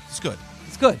chalk. It's good.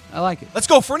 It's good. I like it. Let's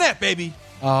go Fournette, baby.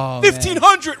 Oh,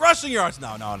 1,500 rushing yards.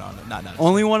 No.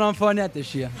 Only one on Fournette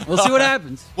this year. We'll see what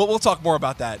happens. Well, we'll talk more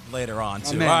about that later on,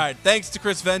 too. man. All right. Thanks to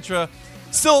Chris Ventura.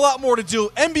 Still a lot more to do.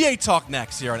 NBA talk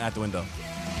next here on At the Window.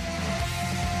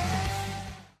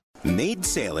 Maid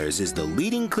Sailors is the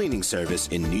leading cleaning service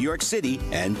in New York City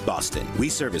and Boston. We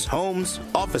service homes,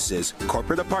 offices,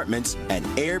 corporate apartments, and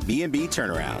Airbnb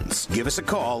turnarounds. Give us a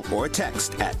call or a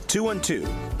text at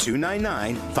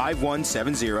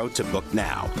 212-299-5170 to book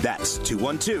now. That's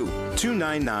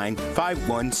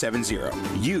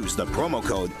 212-299-5170. Use the promo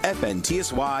code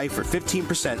FNTSY for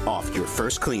 15% off your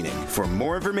first cleaning. For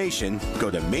more information, go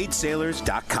to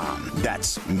maidsailors.com.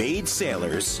 That's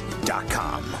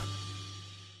maidsailors.com.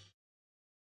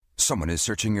 Someone is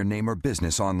searching your name or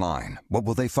business online. What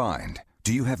will they find?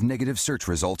 Do you have negative search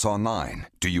results online?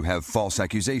 Do you have false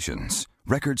accusations,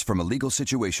 records from a legal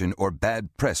situation, or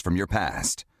bad press from your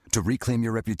past? To reclaim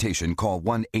your reputation, call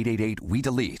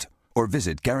 1-888-WE-DELETE or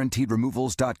visit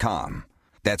GuaranteedRemovals.com.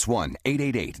 That's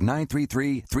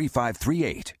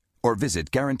 1-888-933-3538 or visit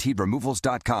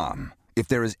GuaranteedRemovals.com. If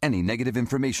there is any negative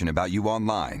information about you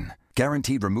online,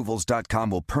 GuaranteedRemovals.com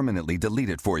will permanently delete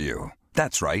it for you.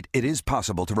 That's right, it is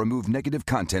possible to remove negative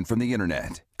content from the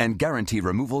internet. And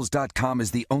GuaranteeRemovals.com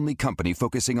is the only company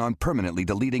focusing on permanently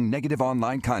deleting negative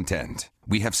online content.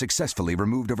 We have successfully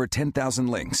removed over 10,000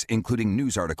 links, including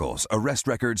news articles, arrest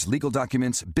records, legal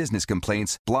documents, business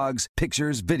complaints, blogs,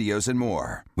 pictures, videos, and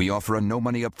more. We offer a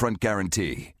no-money upfront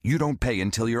guarantee. You don't pay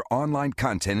until your online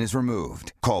content is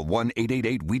removed. Call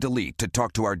 1-888-WE-DELETE to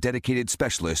talk to our dedicated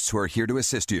specialists who are here to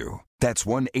assist you. That's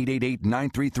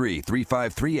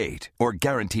 1-888-933-3538 or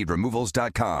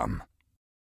GuaranteedRemovals.com.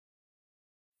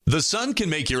 The sun can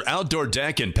make your outdoor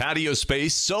deck and patio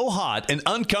space so hot and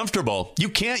uncomfortable you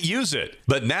can't use it.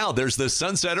 But now there's the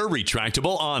Sunsetter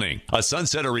Retractable Awning. A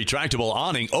Sunsetter Retractable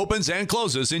Awning opens and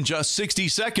closes in just 60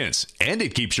 seconds, and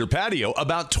it keeps your patio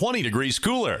about 20 degrees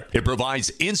cooler. It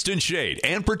provides instant shade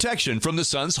and protection from the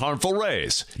sun's harmful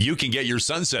rays. You can get your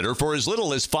Sunsetter for as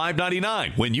little as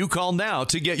 $5.99 when you call now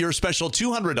to get your special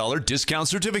 $200 discount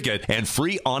certificate and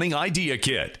free awning idea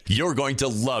kit. You're going to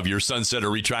love your Sunsetter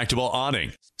Retractable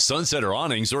Awning. Sunsetter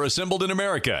awnings are assembled in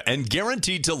America and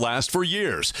guaranteed to last for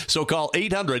years. So call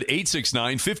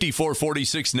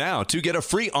 800-869-5446 now to get a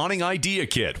free awning idea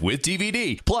kit with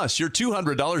DVD, plus your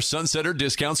 $200 Sunsetter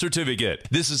discount certificate.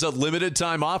 This is a limited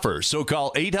time offer, so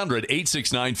call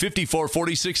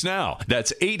 800-869-5446 now.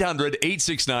 That's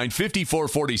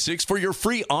 800-869-5446 for your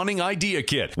free awning idea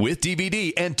kit with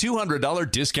DVD and $200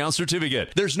 discount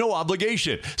certificate. There's no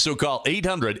obligation, so call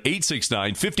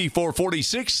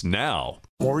 800-869-5446 now.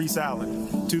 Maurice Allen,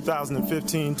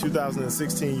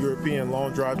 2015-2016 European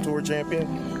Long Drive Tour Champion,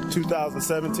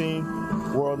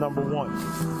 2017 World Number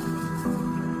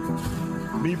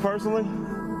 1. Me personally,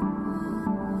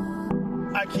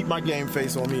 I keep my game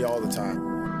face on me all the time.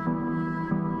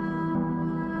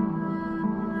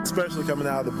 Especially coming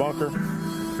out of the bunker,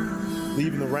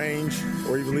 leaving the range,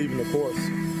 or even leaving the course.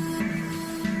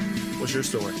 What's your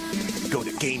story? Go to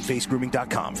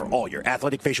GameFaceGrooming.com for all your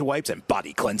athletic facial wipes and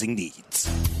body cleansing needs.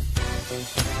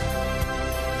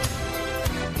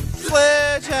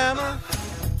 Sledgehammer.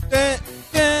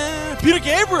 Peter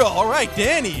Gabriel. All right,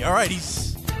 Danny. All right,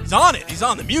 he's on it. He's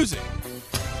on the music.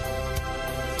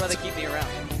 That's why they keep me around.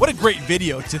 What a great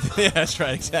video to yeah, that's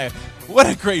right, exactly. What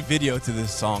a great video to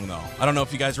this song, though. I don't know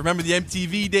if you guys remember the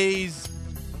MTV days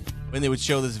when they would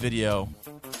show this video,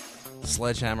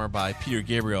 Sledgehammer by Peter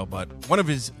Gabriel, but one of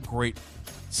his great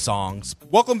songs.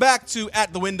 Welcome back to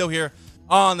At the Window here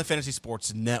on the Fantasy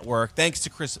Sports Network. Thanks to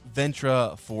Chris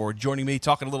Ventra for joining me,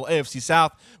 talking a little AFC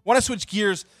South. Want to switch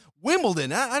gears.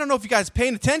 Wimbledon, I don't know if you guys are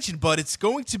paying attention, but it's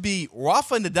going to be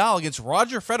Rafa Nadal against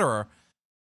Roger Federer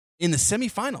in the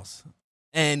semifinals.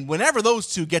 And whenever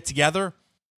those two get together,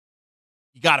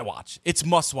 you got to watch. It's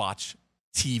must-watch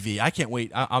TV. I can't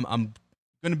wait. I'm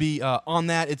going to be on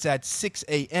that. It's at 6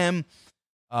 a.m.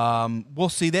 We'll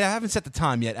see. They haven't set the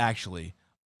time yet, actually.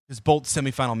 It's both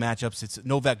semifinal matchups. It's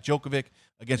Novak Djokovic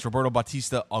against Roberto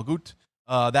Bautista Agut.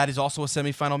 That is also a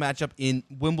semifinal matchup in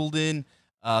Wimbledon.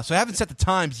 So I haven't set the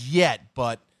times yet,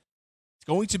 but it's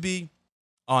going to be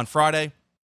on Friday.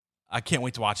 I can't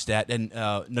wait to watch that. And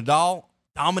Nadal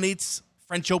dominates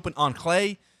French Open on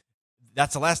clay.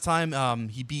 That's the last time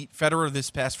he beat Federer this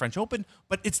past French Open.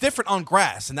 But it's different on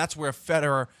grass, and that's where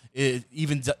Federer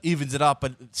evens it up.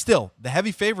 But still, the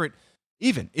heavy favorite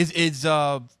is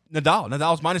Nadal.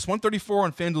 Nadal's minus 134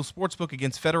 on FanDuel Sportsbook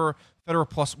against Federer. Federer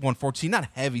plus 114. Not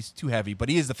heavy, too heavy, but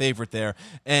he is the favorite there.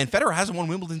 And Federer hasn't won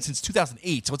Wimbledon since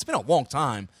 2008, so it's been a long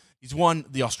time. He's won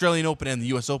the Australian Open and the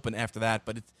U.S. Open after that,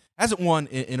 but it hasn't won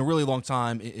in a really long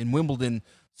time in Wimbledon.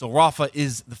 So Rafa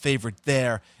is the favorite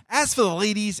there. As for the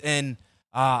ladies, and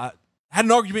had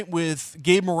an argument with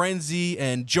Gabe Morenzi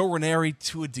and Joe Ranieri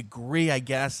to a degree, I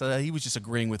guess. He was just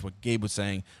agreeing with what Gabe was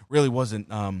saying. Really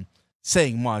wasn't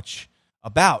saying much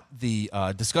about the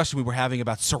discussion we were having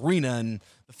about Serena and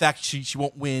the fact she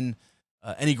won't win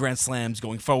any Grand Slams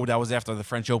going forward. That was after the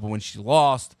French Open when she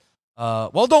lost.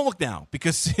 Well, don't look now,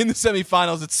 because in the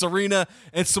semifinals, it's Serena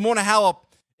and Simona Halep.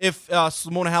 If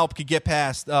Simona Halep could get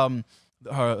past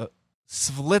her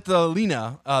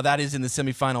Svitolina, that is in the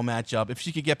semifinal matchup. If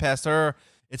she could get past her,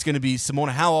 it's going to be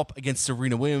Simona Halep against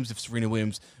Serena Williams if Serena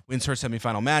Williams wins her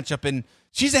semifinal matchup. And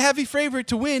she's a heavy favorite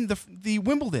to win the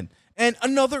Wimbledon and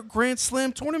another Grand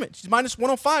Slam tournament. She's minus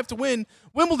 105 to win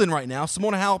Wimbledon right now.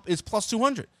 Simona Halep is plus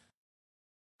 200.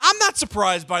 I'm not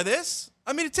surprised by this.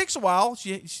 I mean, it takes a while.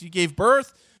 She gave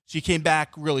birth. She came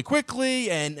back really quickly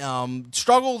and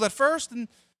struggled at first, and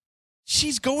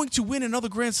she's going to win another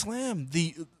Grand Slam.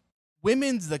 The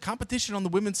competition on the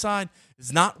women's side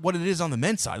is not what it is on the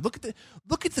men's side. Look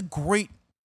at the great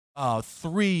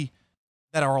three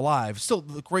that are alive. Still,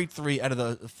 the great three out of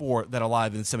the four that are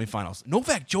alive in the semifinals: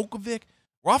 Novak Djokovic,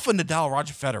 Rafa Nadal,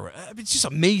 Roger Federer. I mean, it's just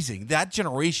amazing, that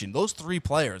generation, those three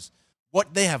players,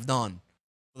 what they have done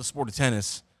for the sport of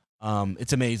tennis.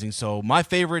 It's amazing. So my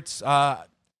favorites, I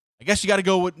guess you got to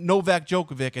go with Novak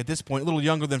Djokovic at this point. A little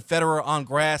younger than Federer on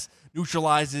grass,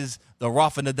 neutralizes the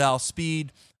Rafa Nadal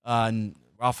speed, and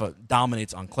Rafa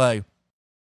dominates on clay.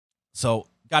 So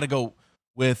got to go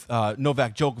with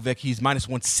Novak Djokovic. He's minus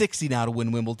 160 now to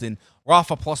win Wimbledon.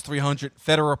 Rafa plus 300,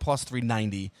 Federer plus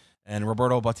 390, and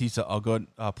Roberto Bautista Agut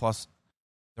plus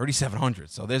 3,700.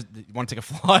 So you want to take a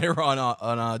flyer on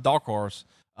a dark horse?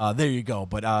 There you go.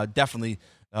 But definitely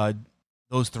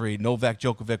those three: Novak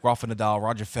Djokovic, Rafa Nadal,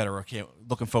 Roger Federer.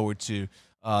 Looking forward to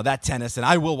that tennis, and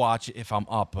I will watch it if I'm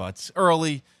up. It's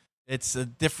early. It's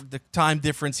the time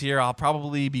difference here. I'll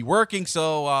probably be working,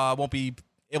 so I won't be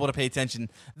able to pay attention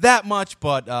that much,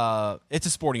 but it's a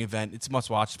sporting event. It's a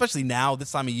must-watch, especially now,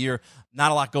 this time of year.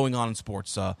 Not a lot going on in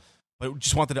sports, but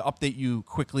just wanted to update you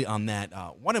quickly on that.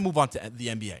 Want to move on to the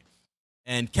NBA.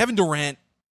 And Kevin Durant,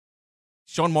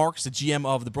 Sean Marks, the GM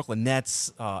of the Brooklyn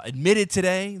Nets, admitted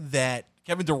today that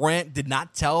Kevin Durant did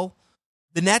not tell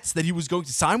the Nets that he was going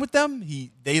to sign with them.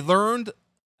 They learned,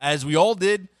 as we all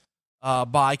did,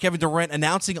 by Kevin Durant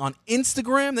announcing on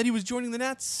Instagram that he was joining the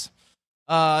Nets.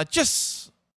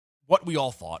 Just what we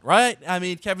all thought, right? I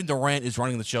mean, Kevin Durant is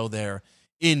running the show there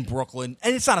in Brooklyn,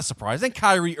 and it's not a surprise. And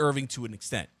Kyrie Irving to an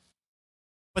extent.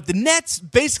 But the Nets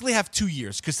basically have 2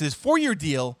 years, because there's a 4-year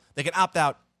deal. They can opt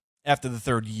out after the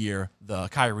third year, the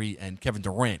Kyrie and Kevin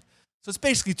Durant. So it's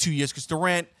basically 2 years, because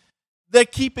Durant, they're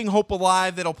keeping hope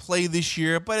alive that he'll play this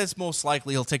year, but it's most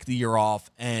likely he'll take the year off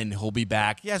and he'll be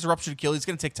back. He has a ruptured Achilles. It's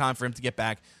going to take time for him to get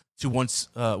back to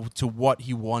what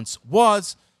he once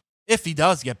was, if he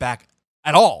does get back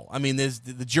at all. I mean,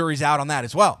 the jury's out on that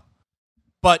as well.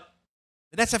 But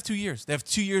the Nets have 2 years. They have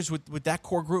 2 years with that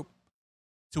core group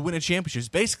to win a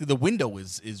championship. Basically, the window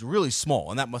is really small,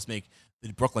 and that must make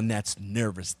the Brooklyn Nets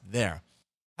nervous there.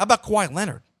 How about Kawhi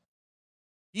Leonard?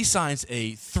 He signs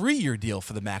a 3-year deal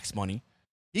for the max money.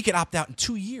 He could opt out in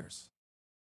 2 years.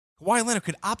 Kawhi Leonard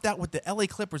could opt out with the LA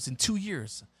Clippers in 2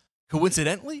 years.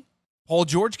 Coincidentally, Paul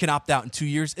George can opt out in 2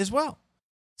 years as well.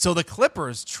 So the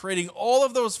Clippers trading all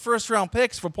of those first-round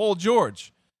picks for Paul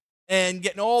George and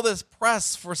getting all this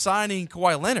press for signing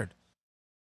Kawhi Leonard.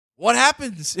 What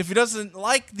happens if he doesn't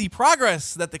like the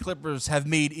progress that the Clippers have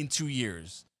made in 2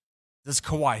 years? does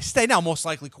Kawhi stay? Now, most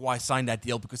likely Kawhi signed that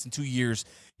deal because in 2 years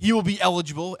he will be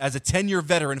eligible as a 10-year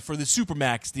veteran for the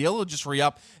Supermax deal. He'll just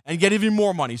re-up and get even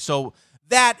more money. So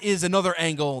that is another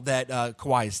angle that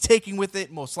Kawhi is taking with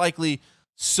it, most likely.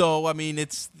 So, I mean,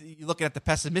 you're looking at the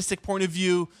pessimistic point of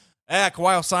view.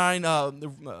 Kawhi will sign,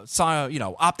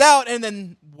 opt out, and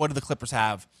then what do the Clippers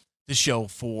have to show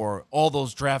for all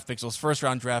those draft picks, those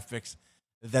first-round draft picks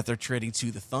that they're trading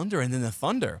to the Thunder? And then the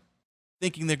Thunder,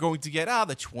 thinking they're going to get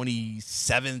the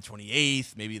 27th,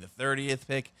 28th, maybe the 30th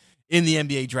pick in the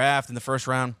NBA draft in the first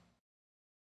round.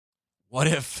 What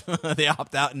if they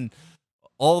opt out and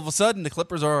all of a sudden the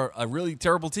Clippers are a really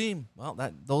terrible team? Well,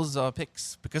 those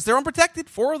picks, because they're unprotected,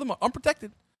 4 of them are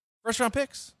unprotected first-round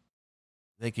picks,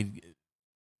 it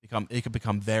could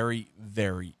become very,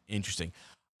 very interesting.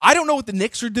 I don't know what the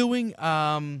Knicks are doing.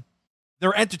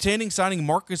 They're entertaining signing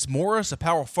Marcus Morris, a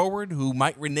power forward who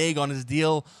might renege on his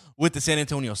deal with the San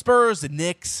Antonio Spurs. The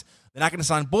Knicks, they're not going to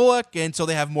sign Bullock, and so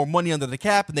they have more money under the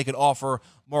cap, and they could offer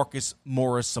Marcus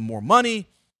Morris some more money.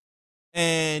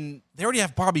 And they already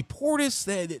have Bobby Portis.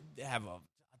 They have a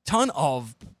ton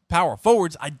of power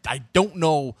forwards. I don't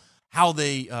know how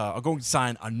they are going to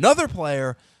sign another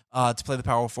player to play the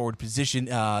power forward position.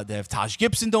 They have Taj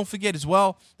Gibson, don't forget, as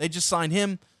well. They just signed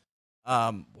him.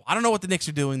 I don't know what the Knicks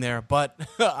are doing there, but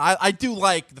I do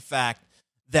like the fact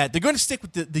that they're going to stick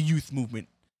with the youth movement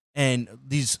and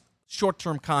these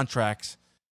short-term contracts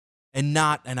and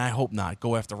I hope not,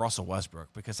 go after Russell Westbrook,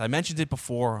 because I mentioned it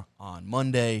before on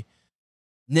Monday.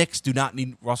 Knicks do not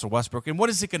need Russell Westbrook. And what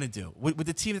is it going to do? With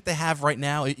the team that they have right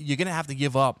now, you're going to have to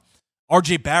give up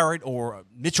R.J. Barrett or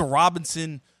Mitchell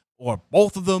Robinson or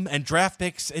both of them and draft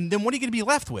picks. And then what are you going to be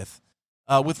left with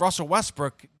Russell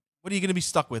Westbrook? What are you going to be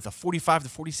stuck with? A 45 to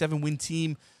 47 win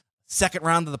team, second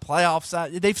round of the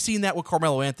playoffs? They've seen that with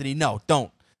Carmelo Anthony. No,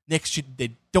 don't. Knicks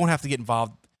they don't have to get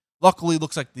involved. Luckily, it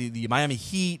looks like the Miami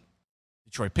Heat,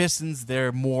 Detroit Pistons,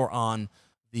 they're more on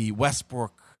the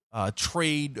Westbrook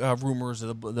trade rumors.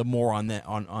 They're more on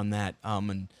that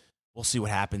and we'll see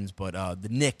what happens. But the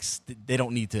Knicks, they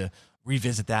don't need to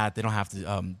revisit that. They don't have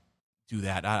to do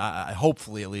that. I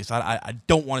hopefully, at least, I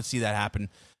don't want to see that happen.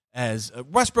 As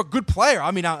Westbrook, good player.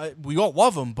 I mean, we all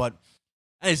love him, but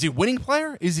is he a winning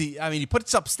player? Is he? I mean, he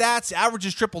puts up stats,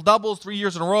 averages triple doubles 3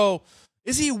 years in a row.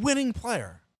 Is he a winning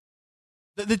player?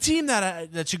 The team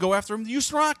that should go after him, the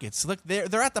Houston Rockets. Look,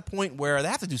 they're at the point where they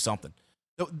have to do something.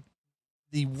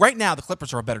 Right now, the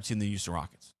Clippers are a better team than the Houston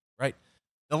Rockets. Right?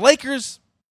 The Lakers,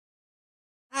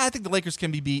 I think the Lakers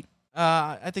can be beat.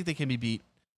 I think they can be beat.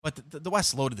 But the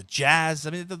West loaded. The Jazz,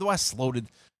 I mean, the West loaded.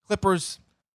 Clippers.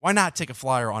 Why not take a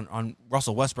flyer on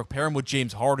Russell Westbrook, pair him with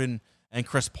James Harden and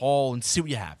Chris Paul, and see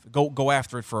what you have. Go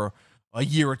after it for a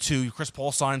year or two. Chris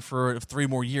Paul signed for 3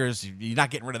 more years. You're not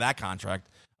getting rid of that contract.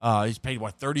 He's paid,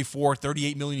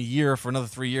 $38 million a year for another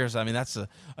 3 years. I mean, that's an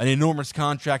enormous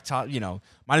contract. Might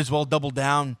as well double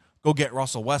down, go get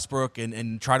Russell Westbrook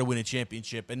and try to win a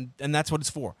championship. And that's what it's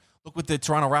for. Look what the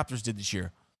Toronto Raptors did this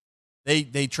year.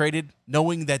 They traded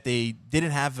knowing that they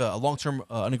didn't have a long-term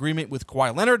an agreement with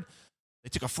Kawhi Leonard. They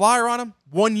took a flyer on him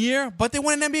 1 year, but they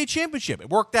won an NBA championship.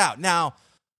 It worked out. Now,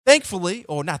 thankfully,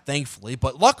 or not thankfully,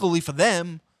 but luckily for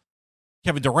them,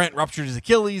 Kevin Durant ruptured his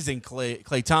Achilles and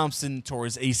Klay Thompson tore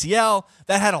his ACL.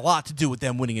 That had a lot to do with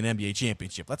them winning an NBA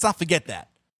championship. Let's not forget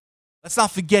that.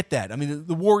 I mean,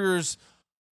 the Warriors,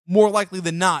 more likely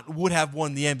than not, would have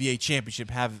won the NBA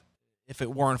championship if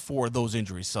it weren't for those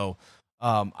injuries. So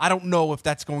I don't know if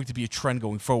that's going to be a trend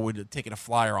going forward, taking a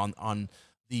flyer on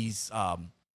these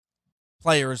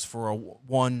players for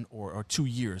 1 or 2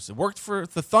 years. It worked for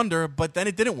the Thunder, but then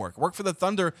it didn't work. It worked for the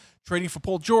Thunder trading for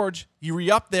Paul George. He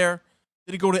re-upped there.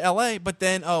 Did he go to L.A.? But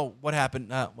then, what happened?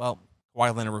 Kawhi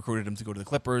Leonard recruited him to go to the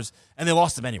Clippers, and they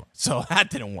lost him anyway. So that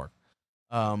didn't work.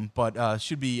 But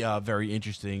should be very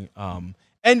interesting.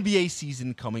 NBA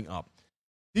season coming up.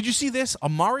 Did you see this?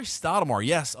 Amari Stoudemire.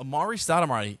 Yes, Amari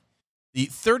Stoudemire, the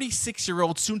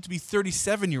 36-year-old, soon-to-be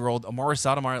 37-year-old Amari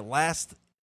Stoudemire, last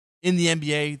in the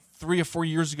NBA 3 or 4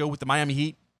 years ago with the Miami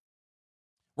Heat.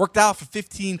 Worked out for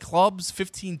 15 clubs,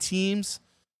 15 teams.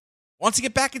 Wants to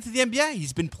get back into the NBA.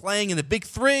 He's been playing in the Big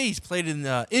Three. He's played in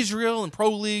Israel and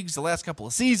pro leagues the last couple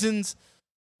of seasons.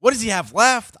 What does he have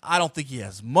left? I don't think he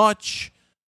has much.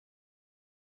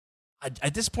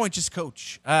 At this point, just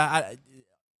coach.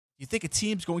 You think a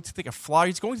team's going to take a flyer?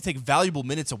 He's going to take valuable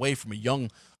minutes away from a young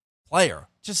player.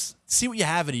 Just see what you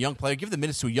have in a young player. Give the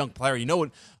minutes to a young player. You know what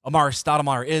Amari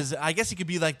Stoudemire is. I guess he could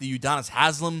be like the Udonis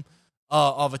Haslem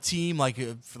of a team, like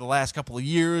for the last couple of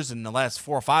years and the last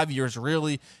 4 or 5 years,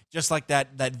 really. Just like that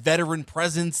veteran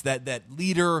presence, that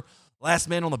leader, last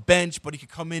man on the bench, but he could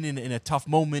come in a tough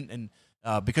moment and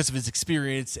because of his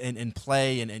experience and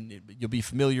play, and you'll be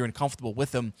familiar and comfortable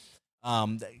with him.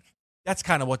 That's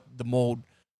kind of what the mold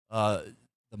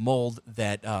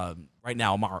that right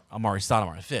now Amari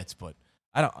Stoudemire fits. But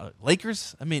I don't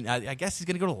Lakers. I mean, I guess he's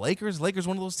going to go to the Lakers. Lakers,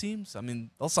 one of those teams. I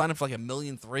mean, they'll sign him for like $1.3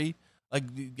 million. Like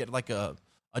you get like a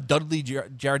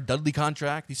Jared Dudley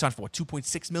contract. He signed for what,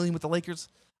 $2.6 million with the Lakers.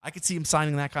 I could see him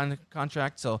signing that kind of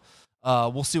contract. So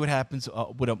we'll see what happens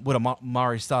with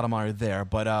Amari Stoudemire there.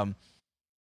 But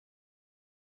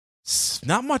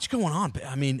not much going on.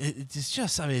 I mean,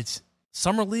 it's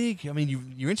Summer League. I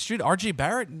mean, you're interested. RJ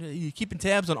Barrett, you're keeping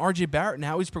tabs on RJ Barrett and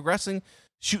how he's progressing,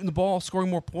 shooting the ball, scoring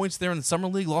more points there in the Summer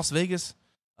League, Las Vegas.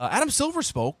 Adam Silver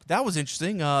spoke. That was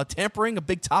interesting. Tampering, a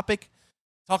big topic.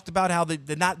 Talked about how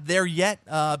they're not there yet,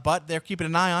 but they're keeping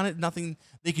an eye on it. Nothing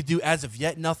they could do as of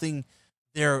yet. Nothing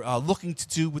they're looking to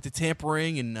do with the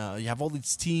tampering. And you have all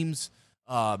these teams,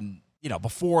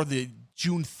 before the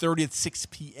June 30th, 6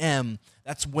 p.m.,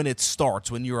 that's when it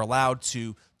starts, when you're allowed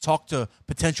to talk to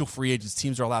potential free agents.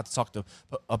 Teams are allowed to talk to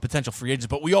potential free agents,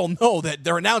 but we all know that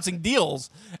they're announcing deals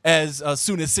as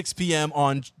soon as 6 p.m.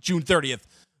 on June 30th.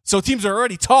 So teams are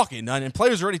already talking, and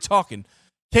players are already talking.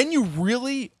 Can you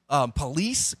really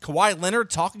police Kawhi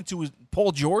Leonard talking to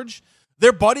Paul George?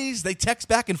 They're buddies. They text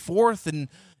back and forth. And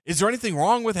is there anything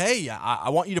wrong with, hey, I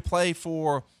want you to play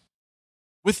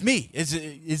with me?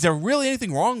 Is there really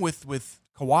anything wrong with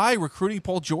Kawhi recruiting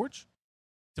Paul George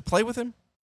to play with him?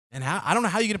 And I don't know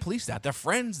how you're going to police that. They're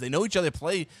friends. They know each other. They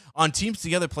play on teams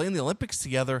together, play in the Olympics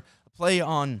together, play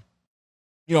on,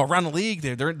 around the league.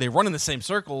 They run in the same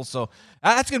circles. So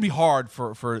that's going to be hard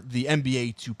for the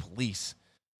NBA to police.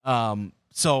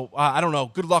 So I don't know.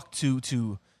 Good luck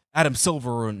to Adam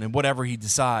Silver and whatever he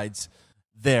decides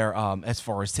there as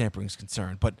far as tampering is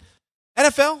concerned. But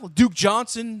NFL, Duke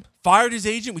Johnson fired his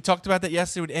agent. We talked about that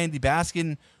yesterday with Andy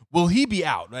Baskin. Will he be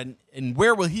out? And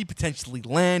where will he potentially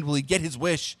land? Will he get his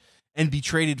wish and be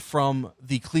traded from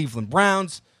the Cleveland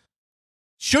Browns?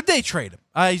 Should they trade him?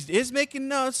 He is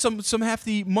making some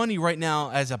hefty money right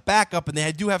now as a backup, and they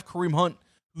do have Kareem Hunt,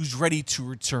 who's ready to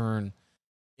return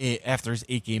after his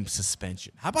 8-game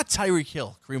suspension. How about Tyreek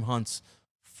Hill, Kareem Hunt's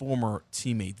former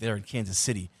teammate there in Kansas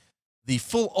City? The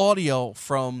full audio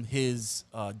from his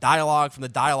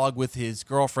dialogue with his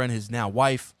girlfriend, his now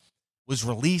wife, was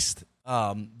released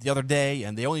the other day,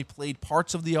 and they only played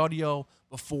parts of the audio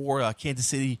before Kansas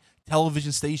City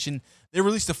television station. They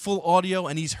released a full audio,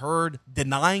 and he's heard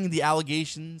denying the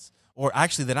allegations, or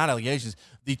actually they're not allegations,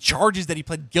 the charges that he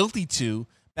pled guilty to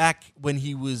back when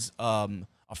he was a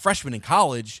freshman in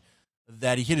college,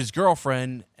 that he hit his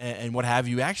girlfriend and what have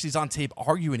you. Actually, he's on tape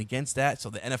arguing against that. So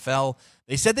the NFL,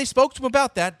 they said they spoke to him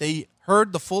about that. They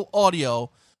heard the full audio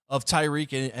of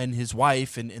Tyreek and his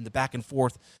wife and the back and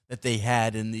forth that they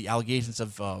had, and the allegations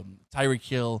of Tyreek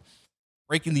Hill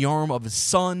breaking the arm of his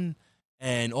son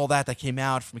and all that came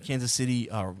out from a Kansas City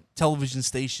television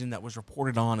station that was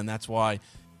reported on, and that's why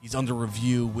he's under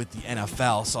review with the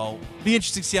NFL. So it'll be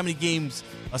interesting to see how many games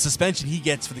suspension he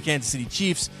gets for the Kansas City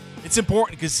Chiefs. It's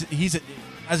important because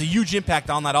has a huge impact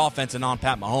on that offense and on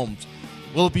Pat Mahomes.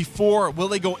 Will it be 4? Will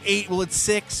they go 8? Will it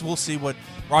 6? We'll see what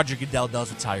Roger Goodell does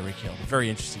with Tyreek Hill. Very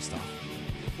interesting stuff.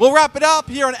 We'll wrap it up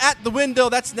here on At the Window.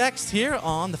 That's next here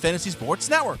on the Fantasy Sports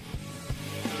Network.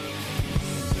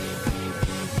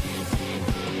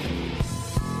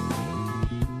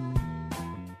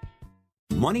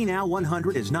 Money Now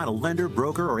 100 is not a lender,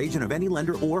 broker, or agent of any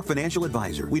lender or financial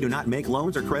advisor. We do not make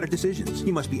loans or credit decisions.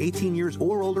 You must be 18 years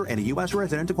or older and a U.S.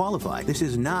 resident to qualify. This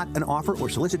is not an offer or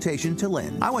solicitation to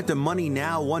lend. I went to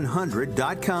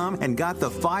MoneyNow100.com and got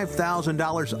the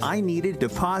 $5,000 I needed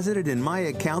deposited in my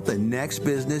account the next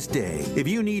business day. If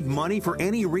you need money for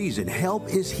any reason, help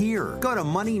is here. Go to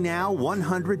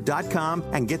MoneyNow100.com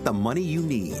and get the money you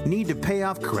need. Need to pay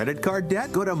off credit card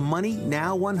debt? Go to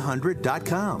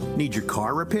MoneyNow100.com. Need your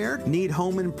car repaired? Need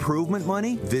home improvement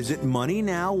money? Visit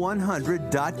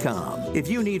MoneyNow100.com. If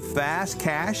you need fast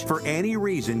cash for any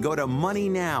reason, go to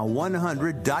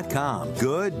MoneyNow100.com.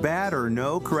 Good, bad, or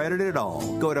no credit at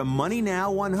all. Go to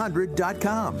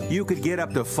MoneyNow100.com. You could get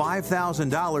up to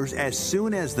 $5,000 as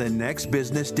soon as the next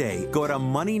business day. Go to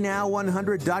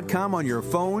MoneyNow100.com on your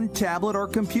phone, tablet, or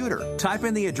computer. Type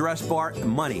in the address bar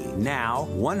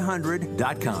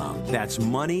MoneyNow100.com. That's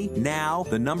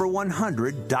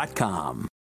MoneyNow100.com.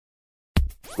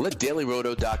 Let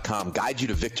DailyRoto.com guide you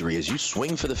to victory as you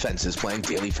swing for the fences playing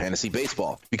daily fantasy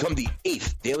baseball. Become the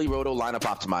 8th Daily Roto lineup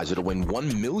optimizer to win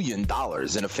 $1 million in a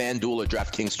FanDuel or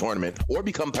DraftKings tournament, or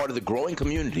become part of the growing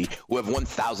community who have won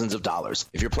thousands of dollars.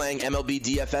 If you're playing MLB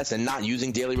DFS and not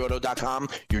using DailyRoto.com,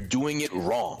 you're doing it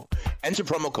wrong. Enter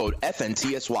promo code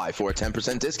FNTSY for a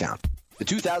 10% discount. The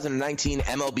 2019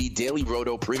 MLB Daily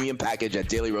Roto Premium Package at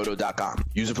dailyroto.com.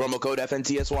 Use the promo code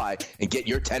FNTSY and get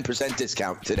your 10%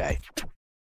 discount today.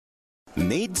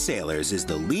 Maid Sailors is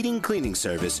the leading cleaning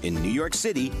service in New York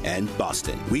City and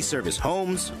Boston. We service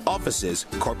homes, offices,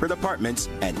 corporate apartments,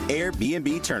 and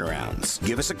Airbnb turnarounds.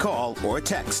 Give us a call or a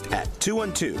text at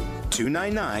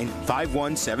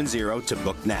 212-299-5170 to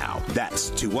book now.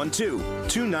 That's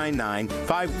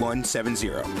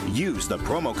 212-299-5170. Use the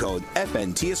promo code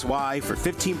FNTSY for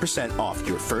 15% off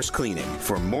your first cleaning.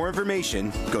 For more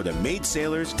information, go to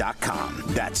maidsailors.com.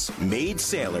 That's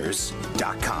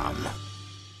maidsailors.com.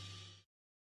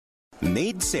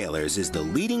 Maid Sailors is the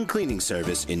leading cleaning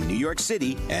service in New York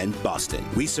City and Boston.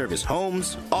 We service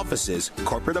homes, offices,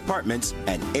 corporate apartments,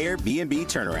 and Airbnb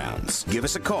turnarounds. Give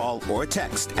us a call or a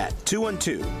text at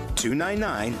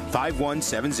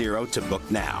 212-299-5170 to book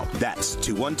now. That's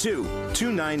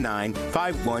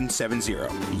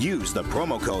 212-299-5170. Use the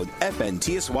promo code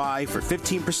FNTSY for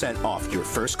 15% off your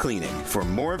first cleaning. For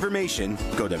more information,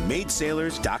 go to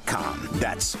maidsailors.com.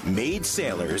 That's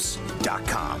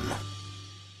maidsailors.com.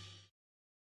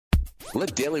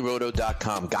 Let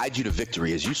DailyRoto.com guide you to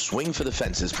victory as you swing for the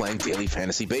fences playing daily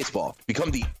fantasy baseball.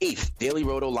 Become the 8th Daily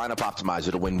Roto lineup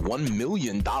optimizer to win $1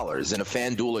 million in a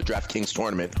FanDuel or DraftKings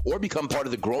tournament, or become part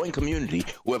of the growing community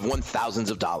who have won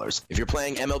thousands of dollars. If you're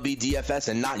playing MLB DFS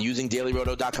and not using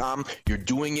DailyRoto.com, you're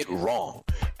doing it wrong.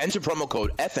 Enter promo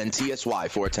code FNTSY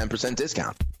for a 10%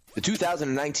 discount. The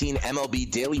 2019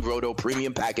 MLB Daily Roto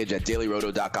Premium Package at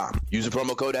DailyRoto.com. Use the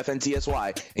promo code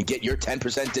FNTSY and get your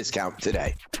 10% discount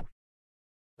today.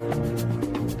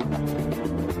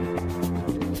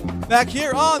 Back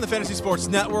here on the Fantasy Sports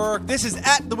Network, this is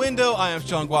At the Window. I am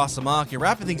Sean Guasamaki.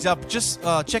 Wrapping things up, just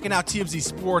checking out TMZ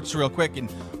Sports real quick.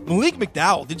 And Malik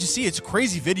McDowell, did you see? It's a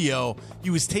crazy video. He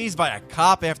was tased by a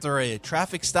cop after a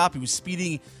traffic stop. He was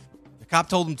speeding. The cop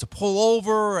told him to pull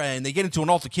over, and they get into an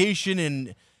altercation,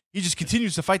 and he just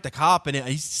continues to fight the cop. And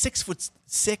he's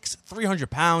 6'6",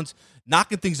 300 pounds,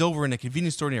 knocking things over in a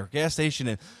convenience store near a gas station.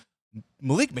 And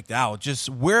Malik McDowell, just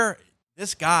where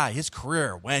this guy, his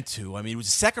career went to. I mean, he was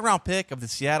a second-round pick of the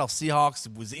Seattle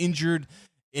Seahawks, was injured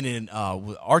in an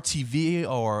RTV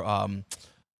or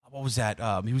what was that?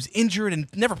 He was injured and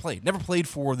never played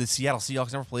for the Seattle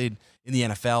Seahawks, never played in the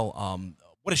NFL.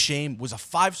 What a shame. Was a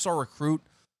 5-star recruit,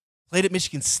 played at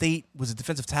Michigan State, was a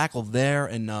defensive tackle there,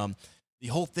 and the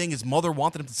whole thing, his mother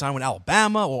wanted him to sign with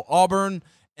Alabama or Auburn,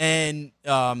 and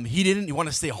he didn't. He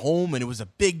wanted to stay home, and it was a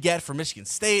big get for Michigan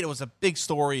State. It was a big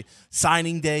story.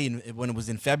 Signing day, and when it was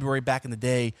in February back in the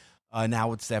day,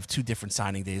 now they have 2 different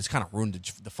signing days. It's kind of ruined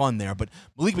the fun there. But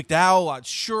Malik McDowell,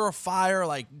 surefire,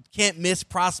 like can't miss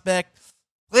prospect.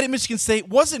 Played at Michigan State.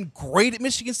 Wasn't great at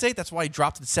Michigan State. That's why he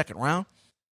dropped in the second round.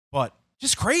 But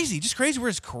just crazy where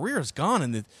his career has gone.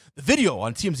 And the video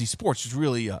on TMZ Sports is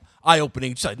really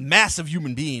eye-opening. Just a massive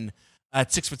human being at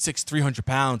 6'6", 300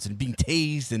 pounds, and being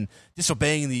tased and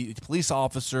disobeying the police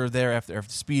officer there after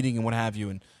speeding and what have you.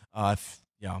 And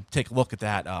take a look at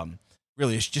that.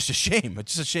 Really, it's just a shame.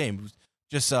 It's just a shame.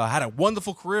 Just had a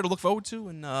wonderful career to look forward to,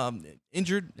 and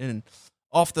injured and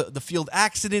off the field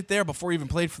accident there before he even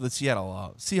played for the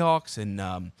Seattle Seahawks,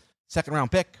 and second round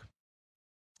pick.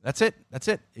 That's it.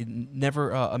 It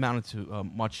never amounted to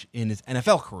much in his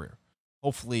NFL career.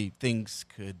 Hopefully things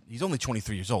could. He's only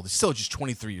 23 years old. He's still just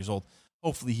 23 years old.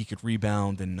 Hopefully he could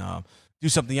rebound and do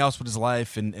something else with his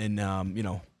life and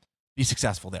be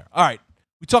successful there. All right,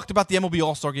 we talked about the MLB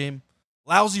All-Star Game.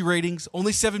 Lousy ratings,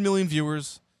 only 7 million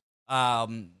viewers.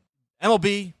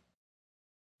 MLB,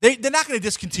 they're not going to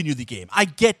discontinue the game. I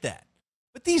get that.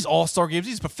 But these All-Star games,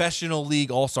 these professional league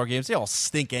All-Star games, they all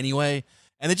stink anyway.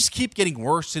 And they just keep getting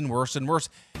worse and worse and worse.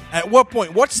 At what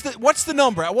point? What's the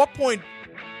number? At what point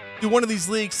do one of these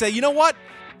leagues say, you know what?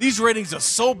 These ratings are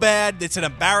so bad, it's an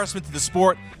embarrassment to the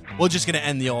sport. We're just going to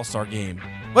end the All-Star game.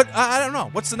 But I don't know.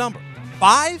 What's the number?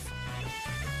 5?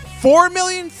 4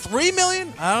 million? 3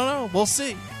 million? I don't know. We'll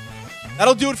see.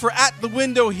 That'll do it for At the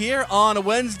Window here on a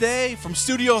Wednesday from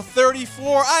Studio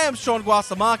 34. I am Sean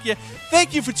Guasamaki.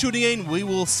 Thank you for tuning in. We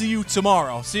will see you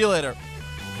tomorrow. See you later.